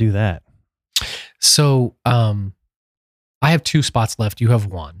knows how to do that. So, I have 2 spots left. You have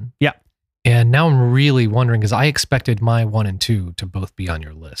 1. Yeah. And now I'm really wondering, because I expected my 1 and 2 to both be on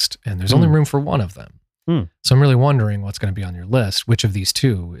your list, and there's only room for one of them. So I'm really wondering what's going to be on your list. Which of these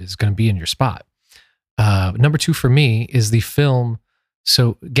 2 is going to be in your spot? Number 2 for me is the film.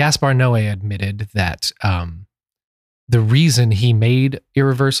 So Gaspar Noé admitted that the reason he made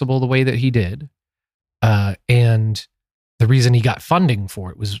Irreversible the way that he did, and the reason he got funding for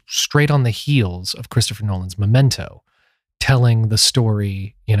it, was straight on the heels of Christopher Nolan's Memento, telling the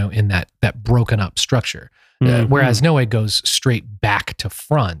story, in that broken up structure. Whereas Noé goes straight back to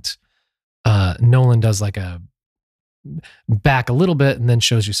front. Nolan does like a back a little bit and then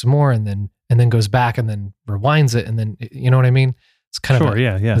shows you some more and then goes back and then rewinds it. And then, you know what I mean? It's kind of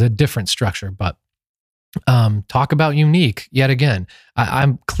a different structure, but, talk about unique yet again.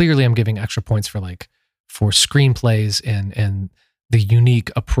 I'm giving extra points for screenplays and the unique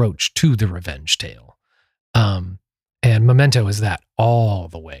approach to the revenge tale. And Memento is that all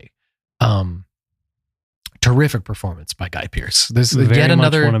the way. Terrific performance by Guy Pearce. This is yet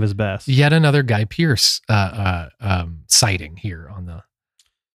another one of his best. Yet another Guy Pearce sighting here on this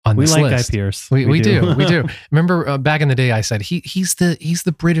list. We like Guy Pearce. We do. Remember back in the day, I said he's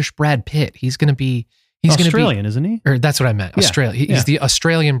the British Brad Pitt. He's Australian, isn't he? Or that's what I meant. Yeah. Australia. He's the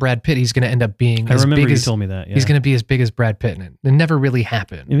Australian Brad Pitt. He's going to end up being. I remember you told me that. Yeah. He's going to be as big as Brad Pitt, and it never really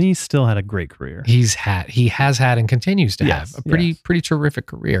happened. I mean, he still had a great career. He has had and continues to have a pretty terrific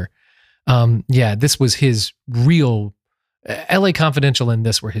career. This was his real LA Confidential, and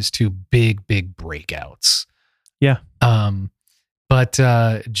this were his 2 big breakouts. Yeah. But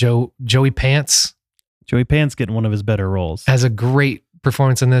Joey Pants getting one of his better roles. Has a great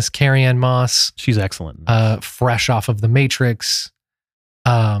performance in this. Carrie-Anne Moss. She's excellent. Fresh off of The Matrix.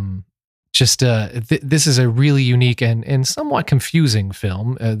 This is a really unique and somewhat confusing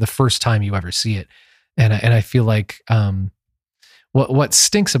film. The first time you ever see it. And I feel like, what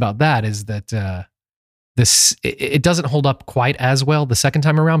stinks about that is that it doesn't hold up quite as well the second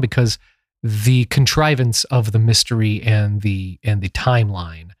time around, because the contrivance of the mystery and the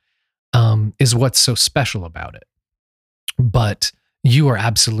timeline is what's so special about it. But you are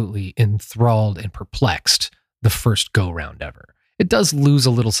absolutely enthralled and perplexed the first go round ever. It does lose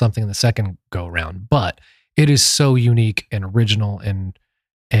a little something in the second go round, but it is so unique and original and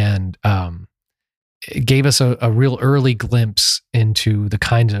it gave us a real early glimpse into the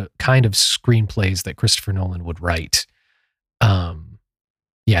kind of screenplays that Christopher Nolan would write.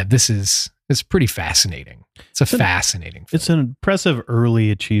 It's pretty fascinating. It's fascinating film. It's an impressive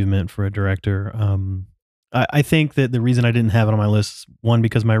early achievement for a director. I think that the reason I didn't have it on my list, one,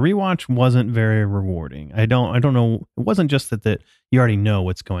 because my rewatch wasn't very rewarding. I don't know. It wasn't just that you already know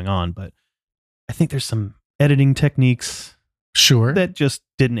what's going on, but I think there's some editing techniques that just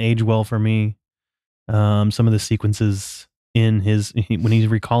didn't age well for me. Some of the sequences in when he's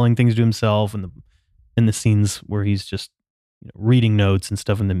recalling things to himself, and the scenes where he's just reading notes and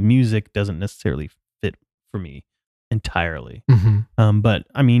stuff, and the music doesn't necessarily fit for me entirely. Mm-hmm. But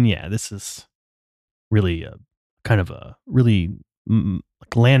I mean, this is really kind of a really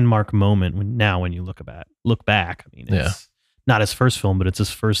landmark moment when you look back. I mean, it's not his first film, but it's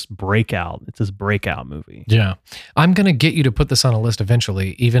his first breakout. It's his breakout movie. Yeah. I'm going to get you to put this on a list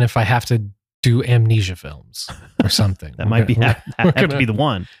eventually, even if I have to do amnesia films or something. That might have to be the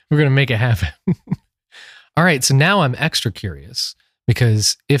one. We're going to make it happen. All right. So now I'm extra curious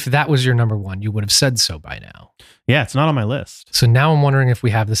because if that was your number one, you would have said so by now. Yeah, it's not on my list. So now I'm wondering if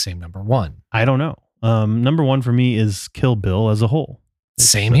we have the same number one. I don't know. Number one for me is Kill Bill as a whole.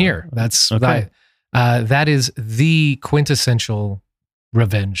 Same here. That's okay. That is the quintessential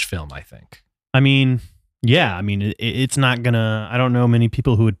revenge film, I think. I mean, yeah. I mean, it's not gonna. I don't know many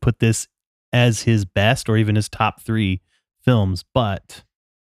people who would put this as his best or even his top 3 films, but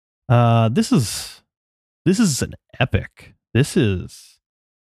this is an epic. This is,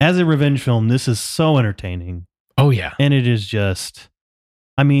 as a revenge film, this is so entertaining. Oh yeah, and it is just.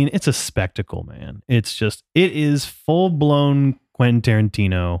 I mean, it's a spectacle, man. It is full blown Quentin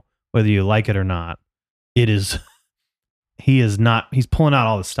Tarantino, whether you like it or not. He's pulling out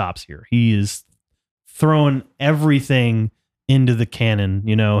all the stops here. He is throwing everything into the cannon,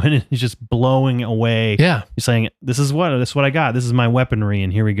 and he's just blowing away. Yeah. He's saying, this is what I got. This is my weaponry.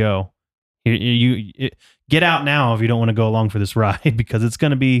 And here we go. Get out now if you don't want to go along for this ride, because it's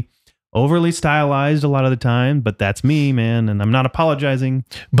going to be overly stylized a lot of the time, but that's me, man, and I'm not apologizing.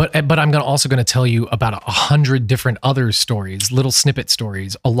 But I'm also going to tell you about 100 different other stories, little snippet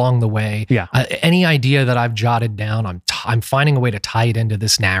stories along the way. Yeah. Any idea that I've jotted down, I'm finding a way to tie it into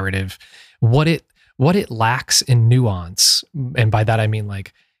this narrative. What it lacks in nuance, and by that I mean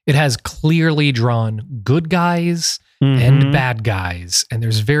like it has clearly drawn good guys and bad guys, and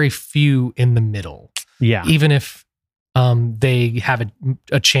there's very few in the middle. Yeah. Even if they have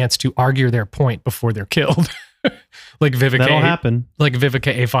a chance to argue their point before they're killed. Like Vivica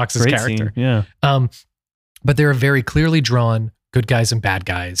A. Fox's Great character. Scene. Yeah. But there are very clearly drawn good guys and bad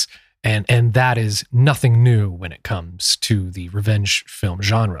guys. And that is nothing new when it comes to the revenge film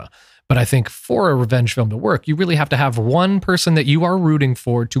genre. But I think for a revenge film to work, you really have to have one person that you are rooting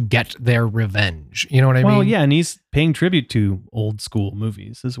for to get their revenge. You know what I mean? Well, yeah, and he's paying tribute to old school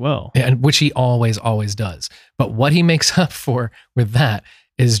movies as well. And which he always does. But what he makes up for with that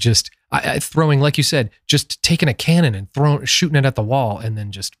is just throwing, like you said, just taking a cannon and shooting it at the wall and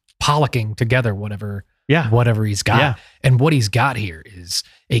then just pollocking together whatever he's got. Yeah. And what he's got here is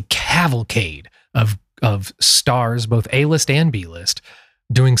a cavalcade of stars, both A-list and B-list,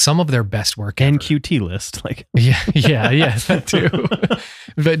 doing some of their best work and ever. QT list, like yeah, that too.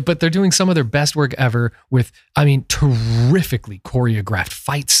 but they're doing some of their best work ever with, I mean, terrifically choreographed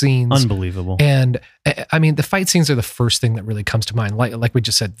fight scenes, unbelievable. And I mean, the fight scenes are the first thing that really comes to mind. Like we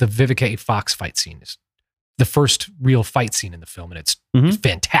just said, the Vivica A. Fox fight scene is the first real fight scene in the film, and it's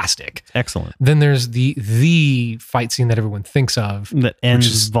fantastic, excellent. Then there's the fight scene that everyone thinks of that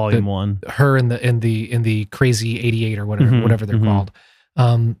ends volume 1. Her in the crazy 88 or whatever they're called.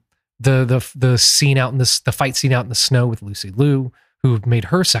 The scene out in the fight scene out in the snow with Lucy Liu, who made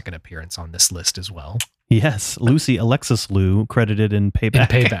her second appearance on this list as well. Yes, Lucy Alexis Liu, credited in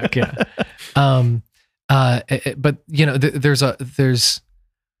Payback. Yeah. But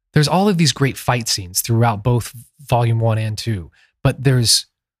there's all of these great fight scenes throughout both volume 1 and 2, but there's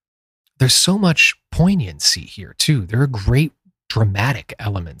so much poignancy here too. There are great dramatic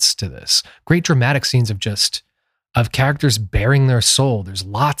elements to this. Great dramatic scenes of characters bearing their soul. There's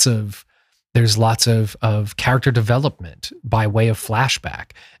lots of character development by way of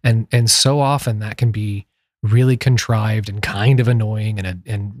flashback, and so often that can be really contrived and kind of annoying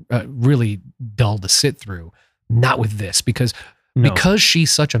and really dull to sit through. Not with this, because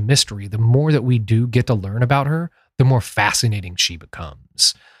she's such a mystery. The more that we do get to learn about her, the more fascinating she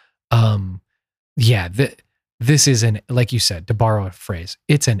becomes. This is like you said, to borrow a phrase,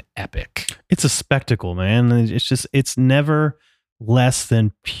 it's an epic. It's a spectacle, man. It's never less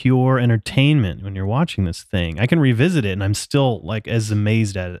than pure entertainment when you're watching this thing. I can revisit it and I'm still like as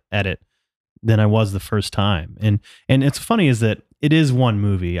amazed at it than I was the first time. And it's funny is that it is one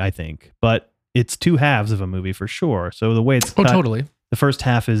movie, I think, but it's two halves of a movie for sure. So the way it's cut, totally. The first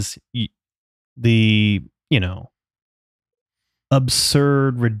half is the,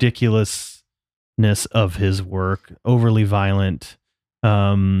 absurd, ridiculous of his work, overly violent,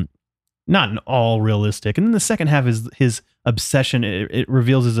 not all realistic. And then the second half is his obsession. It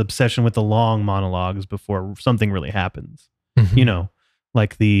reveals his obsession with the long monologues before something really happens. Mm-hmm.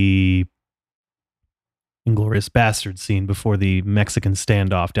 Like the Inglourious Bastard scene before the Mexican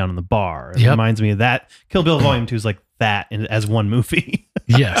standoff down in the bar. It reminds me of that. Kill Bill Volume 2 is like that as one movie.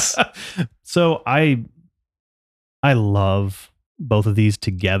 Yes. So I love both of these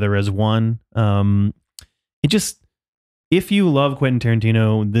together as one. If you love Quentin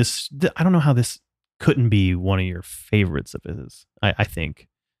Tarantino, I don't know how this couldn't be one of your favorites of his. I think.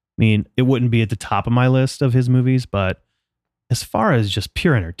 I mean, it wouldn't be at the top of my list of his movies, but as far as just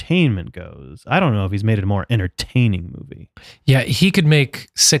pure entertainment goes, I don't know if he's made a more entertaining movie. Yeah, he could make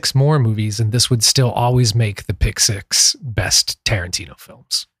 6 more movies and this would still always make the pick 6 best Tarantino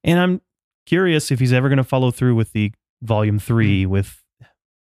films. And I'm curious if he's ever going to follow through with the volume 3 with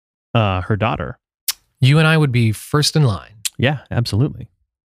her daughter. You and I would be first in line. Yeah, absolutely.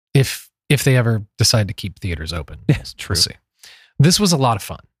 If they ever decide to keep theaters open. Yes, true. We'll see. This was a lot of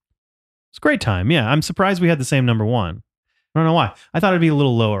fun. It's a great time. Yeah, I'm surprised we had the same number 1. I don't know why. I thought it'd be a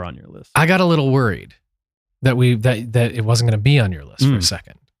little lower on your list. I got a little worried that that it wasn't going to be on your list for a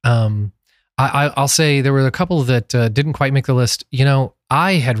second. I'll say there were a couple that didn't quite make the list. You know,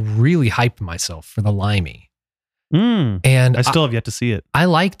 I had really hyped myself for The Limey. And I still have yet to see it. I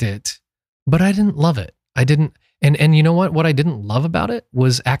liked it, but I didn't love it. I didn't. And you know what? What I didn't love about it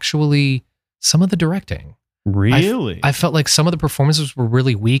was actually some of the directing. Really? I felt like some of the performances were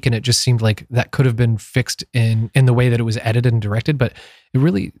really weak, and it just seemed like that could have been fixed in the way that it was edited and directed. But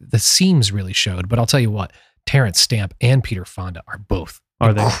the seams really showed. But I'll tell you what, Terrence Stamp and Peter Fonda are both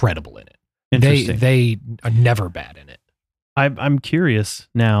incredible in it. Interesting. They are never bad in it. I'm curious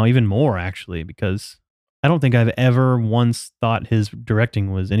now, even more actually, because I don't think I've ever once thought his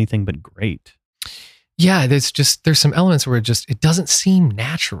directing was anything but great. Yeah, there's some elements where it doesn't seem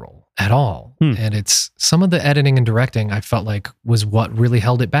natural at all. And it's some of the editing and directing I felt like was what really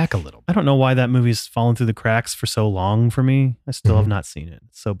held it back a little. I don't know why that movie's fallen through the cracks for so long for me. I still have not seen it.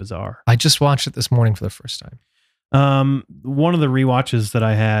 It's so bizarre. I just watched it this morning for the first time. One of the rewatches that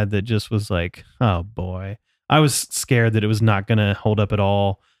I had that just was like, oh boy, I was scared that it was not going to hold up at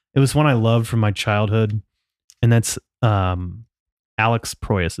all. It was one I loved from my childhood, and that's Alex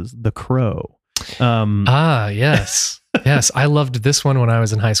Proyas's The Crow. Yes. Yes. I loved this one when I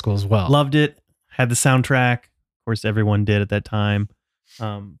was in high school as well. Loved it. Had the soundtrack. Of course, everyone did at that time.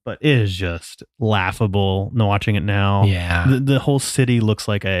 But it is just laughable watching it now. Yeah. The whole city looks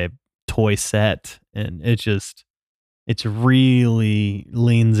like a toy set, and it really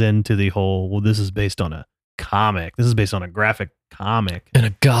leans into the whole, well, this is based on a comic. This is based on a graphic comic. And a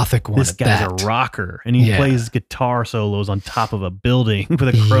gothic one. This guy's a rocker, and he plays guitar solos on top of a building with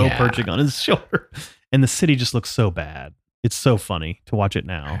a crow perching on his shoulder. And the city just looks so bad. It's so funny to watch it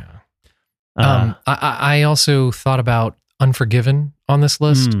now. Yeah. I also thought about Unforgiven on this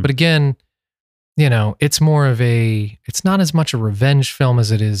list, but again, you know, it's not as much a revenge film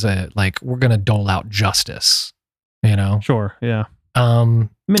as it is like we're going to dole out justice, you know? Sure. Yeah.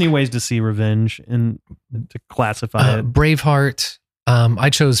 Many ways to see revenge and to classify it. Braveheart. I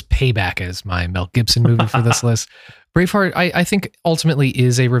chose Payback as my Mel Gibson movie for this list. Braveheart, I think ultimately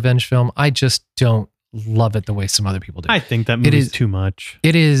is a revenge film. I just don't love it the way some other people do. I think that movie is too much.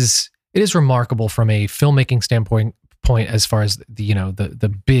 It is remarkable from a filmmaking standpoint as far as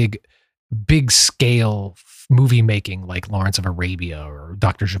the big scale movie making like Lawrence of Arabia or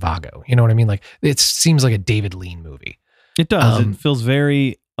Dr. Zhivago. You know what I mean? Like it seems like a David Lean movie. It does. It feels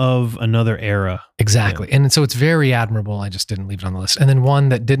very of another era. Exactly. Yeah. And so it's very admirable. I just didn't leave it on the list. And then one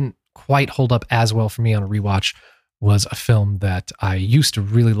that didn't quite hold up as well for me on a rewatch was a film that I used to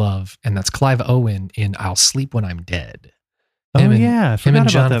really love, and that's Clive Owen in I'll Sleep When I'm Dead. Him and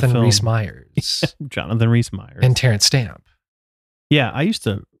Jonathan Rhys-Meyers. Jonathan Rhys-Meyers. And Terrence Stamp. Yeah, I used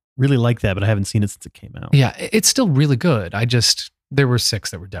to really like that, but I haven't seen it since it came out. Yeah, it's still really good. There were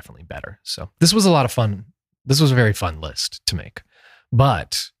 6 that were definitely better. So this was a lot of fun. This was a very fun list to make.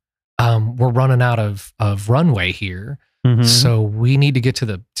 But we're running out of runway here. Mm-hmm. So we need to get to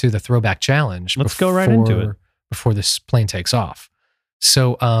the throwback challenge. Let's go right into it before this plane takes off.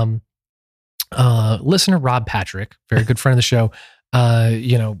 So listener Rob Patrick, very good friend of the show,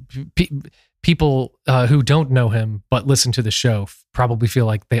 people who don't know him but listen to the show probably feel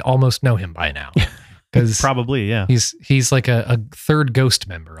like they almost know him by now. Because probably, yeah. He's like a third Ghost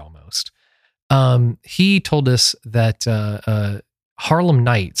member almost. He told us that Harlem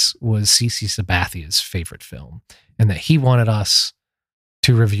Nights was CC Sabathia's favorite film, and that he wanted us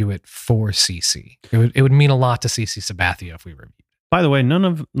to review it for CC. It would mean a lot to CC Sabathia if we reviewed it. By the way,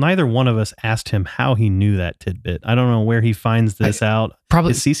 neither one of us asked him how he knew that tidbit. I don't know where he finds this out.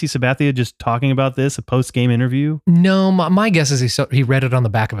 Probably is CC Sabathia just talking about this, a post-game interview? No, my guess is he read it on the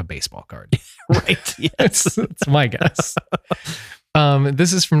back of a baseball card. Right. Yes, that's my guess.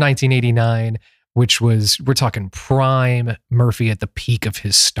 This is from 1989. We're talking prime Murphy at the peak of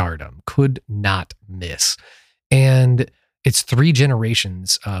his stardom. Could not miss. And it's 3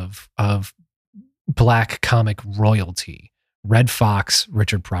 generations of black comic royalty. Red Fox,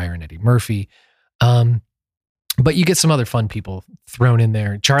 Richard Pryor, and Eddie Murphy. But you get some other fun people thrown in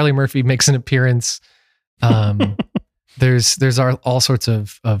there. Charlie Murphy makes an appearance. There's all sorts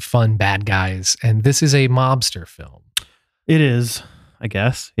of fun bad guys. And this is a mobster film. It is, I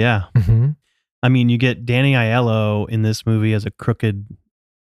guess. Yeah. Mm-hmm. I mean, you get Danny Aiello in this movie as a crooked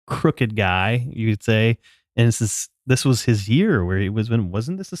guy, you could say. And this was his year where he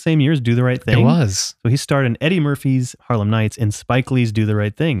wasn't this the same year as Do the Right Thing? It was. So he starred in Eddie Murphy's Harlem Nights and Spike Lee's Do the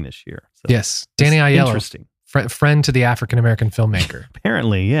Right Thing this year. So yes. Danny Aiello. Interesting. Friend to the African-American filmmaker.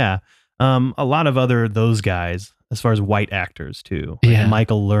 Apparently, yeah. A lot of those guys, as far as white actors too. Yeah.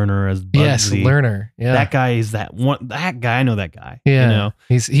 Michael Lerner as Bugsy. Yes, Lerner. Yeah. That guy is that guy. I know that guy. Yeah. You know?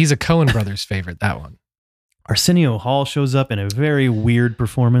 He's a Coen Brothers favorite, that one. Arsenio Hall shows up in a very weird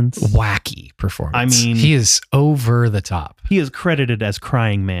performance. Wacky performance. I mean, he is over the top. He is credited as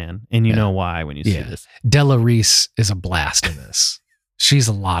Crying Man, and you know why when you see this. Della Reese is a blast in this. She's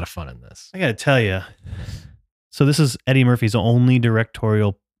a lot of fun in this. I got to tell you. So this is Eddie Murphy's only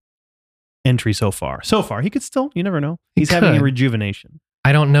directorial entry so far. You could still, you never know. He's having a rejuvenation.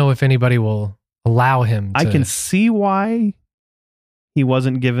 I don't know if anybody will allow him to. I can see why he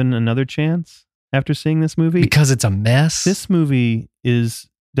wasn't given another chance after seeing this movie. Because it's a mess. This movie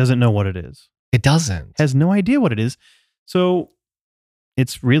doesn't know what it is. It doesn't. Has no idea what it is. So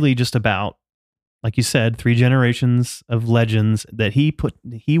it's really just about, like you said, 3 generations of legends that he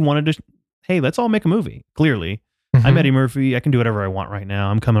wanted to, hey, let's all make a movie. Clearly. Mm-hmm. I'm Eddie Murphy. I can do whatever I want right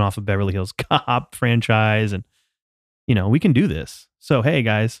now. I'm coming off of Beverly Hills Cop franchise and, we can do this. So, hey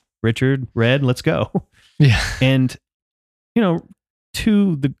guys, Richard, Red, let's go. Yeah. And,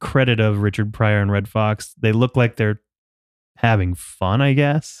 to the credit of Richard Pryor and Red Fox, they look like they're having fun, I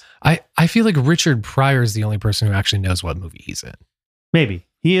guess. I feel like Richard Pryor is the only person who actually knows what movie he's in. Maybe.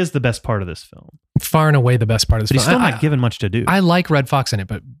 He is the best part of this film. Far and away the best part of this but film. He's still not given much to do. I like Red Fox in it,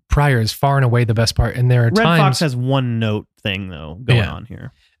 but Pryor is far and away the best part. And there are Red times... Fox has one note thing, though, going on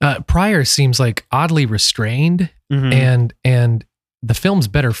here. Pryor seems like oddly restrained, and the film's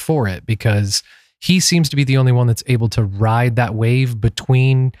better for it because he seems to be the only one that's able to ride that wave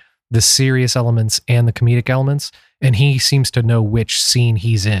between the serious elements and the comedic elements. And he seems to know which scene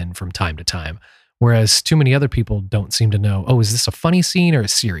he's in from time to time. Whereas too many other people don't seem to know, is this a funny scene or a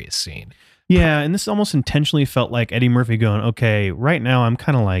serious scene? Yeah, and this almost intentionally felt like Eddie Murphy going, okay, right now I'm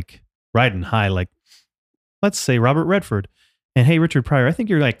kind of like riding high, like, let's say Robert Redford. And hey, Richard Pryor, I think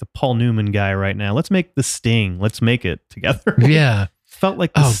you're like the Paul Newman guy right now. Let's make The Sting. Let's make it together. Yeah. Felt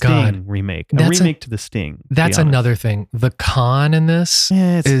like the Sting remake. A remake to The Sting. That's another thing. The con in this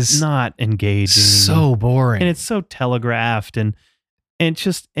is not engaging. So boring. And it's so telegraphed and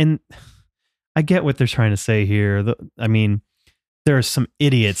I get what they're trying to say here. There are some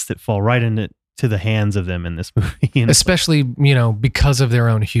idiots that fall right into the hands of them in this movie. Especially, because of their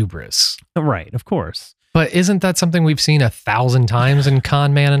own hubris. Right, of course. But isn't that something we've seen 1,000 times in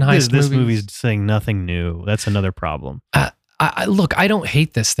con man and heist movies? This movie's saying nothing new. That's another problem. Look, I don't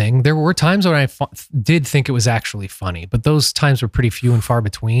hate this thing. There were times when I did think it was actually funny, but those times were pretty few and far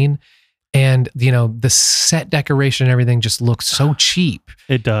between. And, the set decoration and everything just looks so cheap.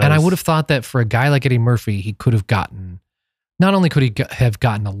 It does. And I would have thought that for a guy like Eddie Murphy, he could have gotten, not only could he have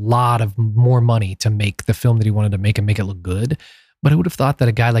gotten a lot of more money to make the film that he wanted to make and make it look good, but I would have thought that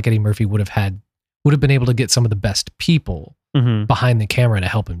a guy like Eddie Murphy would have been able to get some of the best people behind the camera to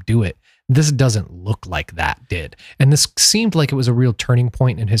help him do it. This doesn't look like that did. And this seemed like it was a real turning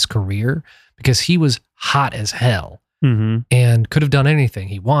point in his career because he was hot as hell. And could have done anything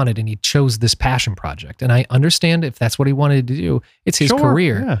he wanted, and he chose this passion project. And I understand if that's what he wanted to do, it's his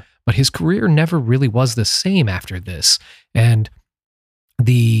career. Yeah. But his career never really was the same after this. And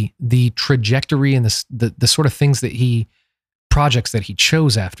the trajectory and the sort of projects that he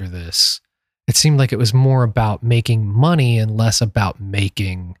chose after this, it seemed like it was more about making money and less about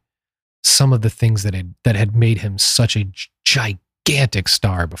making some of the things that had made him such a gigantic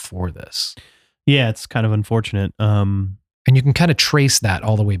star before this. Yeah, it's kind of unfortunate. And you can kind of trace that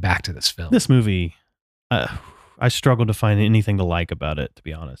all the way back to this film. This movie, I struggled to find anything to like about it, to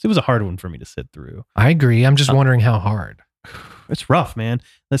be honest. It was a hard one for me to sit through. I agree. I'm just wondering how hard. It's rough, man.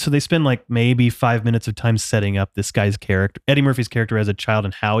 So they spend like maybe 5 minutes of time setting up this guy's character, Eddie Murphy's character as a child,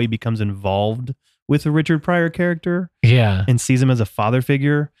 and how he becomes involved with the Richard Pryor character. Yeah. And sees him as a father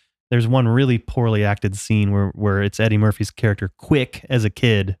figure. There's one really poorly acted scene where it's Eddie Murphy's character, Quick, as a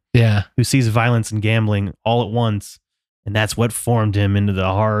kid. Yeah. Who sees violence and gambling all at once. And that's what formed him into the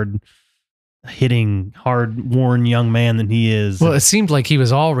hard-hitting, hard-worn young man that he is. Well, it seemed like he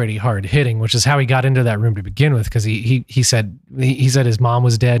was already hard-hitting, which is how he got into that room to begin with, because he said his mom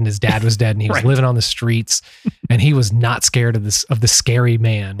was dead and his dad was dead and he was living on the streets and he was not scared of the scary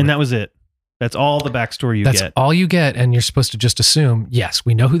man. And that was it. That's all the backstory you get. That's all you get, and you're supposed to just assume, yes,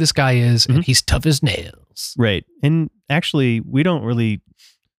 we know who this guy is, and he's tough as nails. Right. And actually, we don't really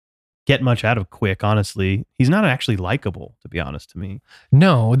get much out of Quick, honestly. He's not actually likable, to be honest to me.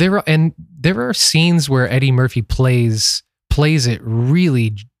 No, there are scenes where Eddie Murphy plays it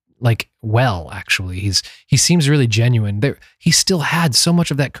really like well, actually. He seems really genuine. He still had so much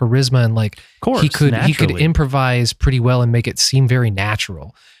of that charisma, and like Of course, he could naturally. improvise pretty well and make it seem very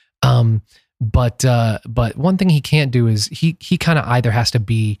natural. But one thing he can't do is he kind of either has to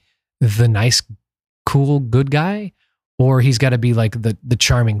be the nice, cool, good guy, or he's got to be like the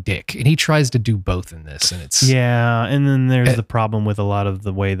charming dick. And he tries to do both in this, and it's Yeah, and then there's the problem with a lot of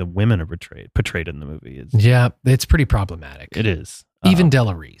the way the women are portrayed in the movie. it's pretty problematic. It is. Even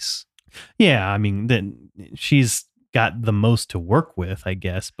Della Reese. Yeah, I mean, then she's got the most to work with, I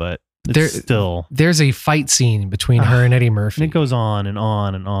guess, but still. There's a fight scene between her and Eddie Murphy. And it goes on and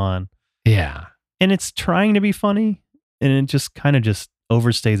on and on. Yeah. And it's trying to be funny, and it just kind of just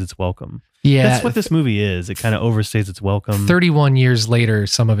overstays its welcome. Yeah. That's what this movie is. It kind of overstays its welcome. 31 years later,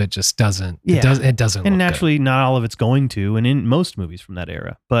 some of it just doesn't. Yeah. It doesn't. And look naturally, not all of it's going to, and in most movies from that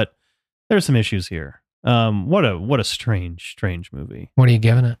era. But there's some issues here. What a strange movie. good. What are you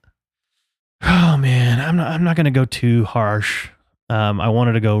giving it? Oh man, I'm not gonna go too harsh. I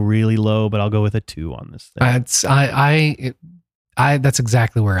wanted to go really low, but I'll go with a 2 on this thing. That's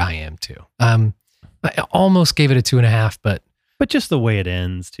exactly where I am too. I almost gave it a 2.5, but just the way it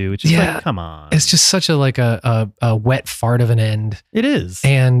ends too. It's just like, come on. It's just such a wet fart of an end. It is.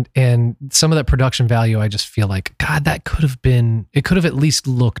 And some of that production value, I just feel like, God, it could have at least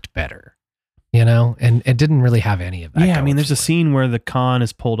looked better, you know? And it didn't really have any of that. Yeah, I mean, there's a scene where the con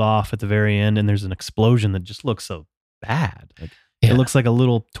is pulled off at the very end, and there's an explosion that just looks so bad. It looks like a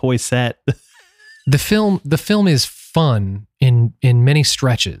little toy set. The film is fun in many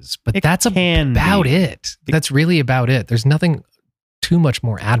stretches, but that's about it. That's really about it. There's nothing too much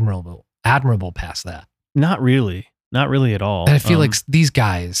more admirable past that. Not really at all. And I feel like these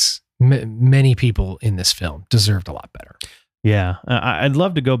guys, many people in this film, deserved a lot better. Yeah, I'd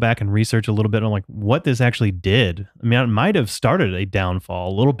love to go back and research a little bit on like what this actually did. I mean, it might have started a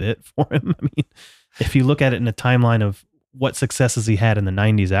downfall a little bit for him. I mean, if you look at it in a timeline of what successes he had in the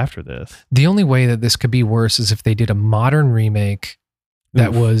 90s after this. The only way that this could be worse is if they did a modern remake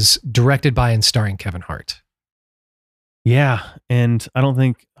that was directed by and starring Kevin Hart. Yeah, and I don't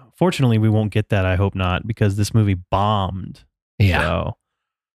think, fortunately, we won't get that. I hope not, because this movie bombed. Yeah. So,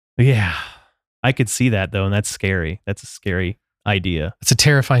 yeah, I could see that though, and that's scary. That's a scary idea. It's a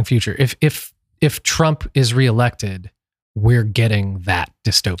terrifying future. If Trump is reelected, we're getting that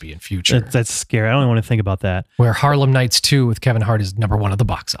dystopian future. That's scary. I don't even want to think about that. Where Harlem Nights 2 with Kevin Hart is #1 at the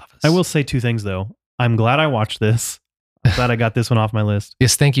box office. I will say 2 things though. I'm glad I watched this. I'm glad I got this one off my list.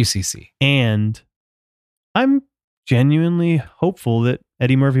 Yes, thank you, CC. And I'm genuinely hopeful that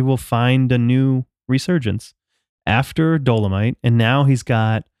Eddie Murphy will find a new resurgence after Dolomite. And now he's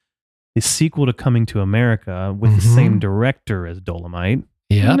got his sequel to Coming to America with the same director as Dolomite.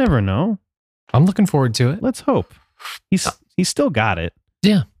 Yeah. You never know. I'm looking forward to it. Let's hope. He's still got it.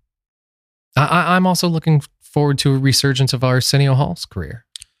 Yeah. I'm also looking forward to a resurgence of Arsenio Hall's career.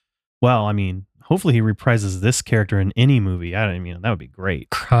 Well, I mean, hopefully he reprises this character in any movie. I mean, that would be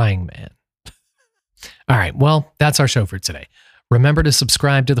great. Crying man. All right. Well, that's our show for today. Remember to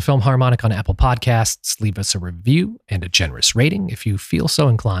subscribe to the Film Harmonic on Apple Podcasts. Leave us a review and a generous rating if you feel so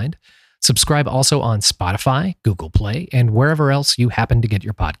inclined. Subscribe also on Spotify, Google Play, and wherever else you happen to get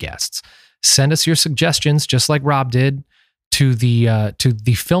your podcasts. Send us your suggestions, just like Rob did, to the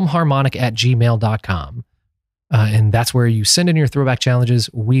filmharmonic@gmail.com. And that's where you send in your throwback challenges.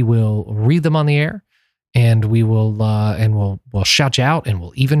 We will read them on the air, and we'll shout you out, and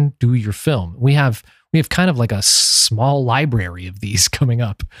we'll even do your film. We have kind of like a small library of these coming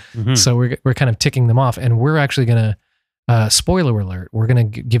up. Mm-hmm. So we're kind of ticking them off, and we're actually going to, spoiler alert, we're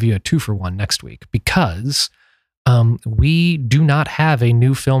going to give you a 2-for-1 next week because we do not have a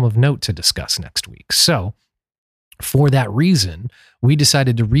new film of note to discuss next week. So for that reason, we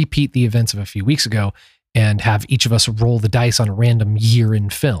decided to repeat the events of a few weeks ago and have each of us roll the dice on a random year in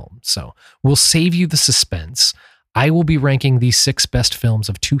film. So we'll save you the suspense. I will be ranking the 6 best films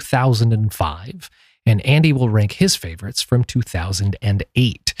of 2005, and Andy will rank his favorites from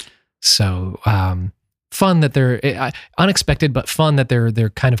 2008. So fun that they're unexpected, but fun that they're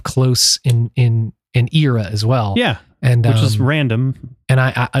kind of close in era as well. Yeah, and which is random. And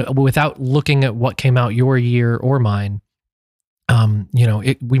I without looking at what came out your year or mine,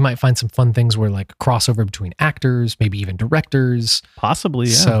 we might find some fun things where like crossover between actors, maybe even directors, possibly.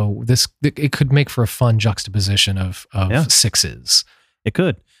 Yeah. So it could make for a fun juxtaposition of sixes. It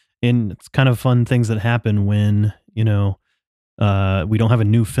could, and it's kind of fun things that happen when We don't have a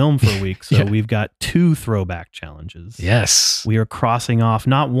new film for a week, so Yeah. we've got 2 throwback challenges. Yes. We are crossing off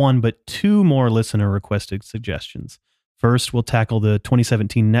not 1, but 2 more listener-requested suggestions. First, we'll tackle the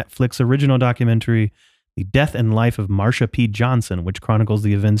 2017 Netflix original documentary, The Death and Life of Marsha P. Johnson, which chronicles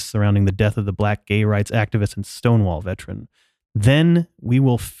the events surrounding the death of the Black gay rights activist and Stonewall veteran. Then we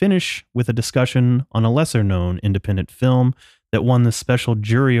will finish with a discussion on a lesser-known independent film that won the Special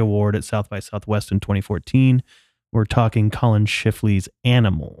Jury Award at South by Southwest in 2014. We're talking Colin Shifley's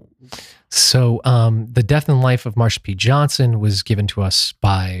Animals. So the death and life of Marsha P. Johnson was given to us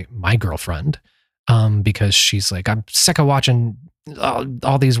by my girlfriend because she's like, I'm sick of watching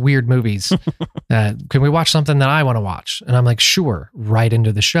all these weird movies. Can we watch something that I want to watch? And I'm like, sure, right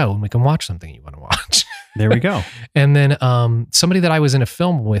into the show and we can watch something you want to watch. There we go. And then somebody that I was in a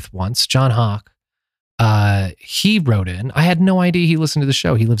film with once, John Hawk, he wrote in. I had no idea he listened to the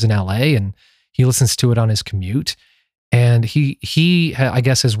show. He lives in LA and he listens to it on his commute. And he I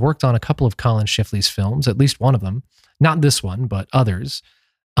guess, has worked on a couple of Colin Shifley's films, at least one of them. Not this one, but others.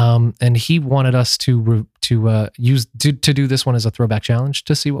 And he wanted us to do this one as a throwback challenge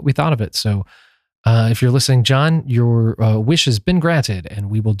to see what we thought of it. So if you're listening, John, your wish has been granted, and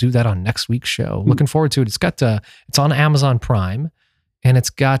we will do that on next week's show. Looking forward to it. It's on Amazon Prime, and it's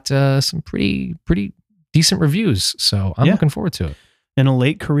got some pretty decent reviews. So I'm looking forward to it. And a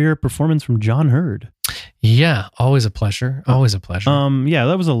late career performance from John Hurd. Yeah, always a pleasure. Always a pleasure. Yeah,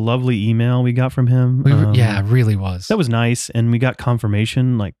 that was a lovely email we got from him. Yeah, it really was. That was nice, and we got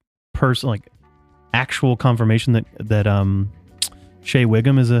confirmation, actual confirmation that Shea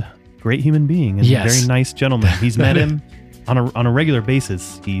Wiggum is a great human being and a very nice gentleman. He's met him on a regular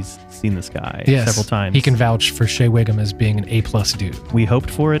basis. He's seen this guy several times. He can vouch for Shea Wiggum as being an A+ dude. We hoped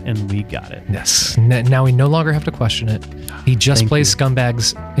for it, and we got it. Yes. Now we no longer have to question it. He just plays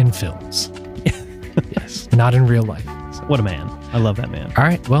scumbags in films. Yes, not in real life. So. What a man. I love that man. All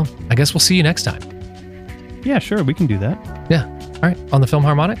right. Well, I guess we'll see you next time. Yeah, sure. We can do that. Yeah. All right. On the Film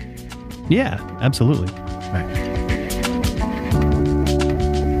Harmonic? Yeah, absolutely. All right.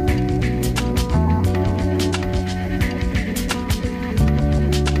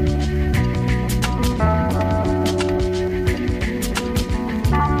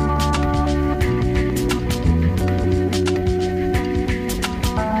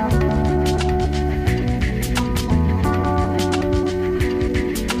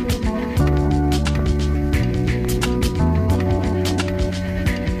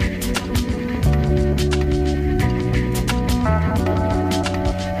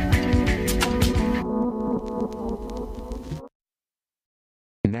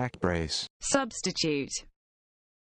 Neck brace. Substitute.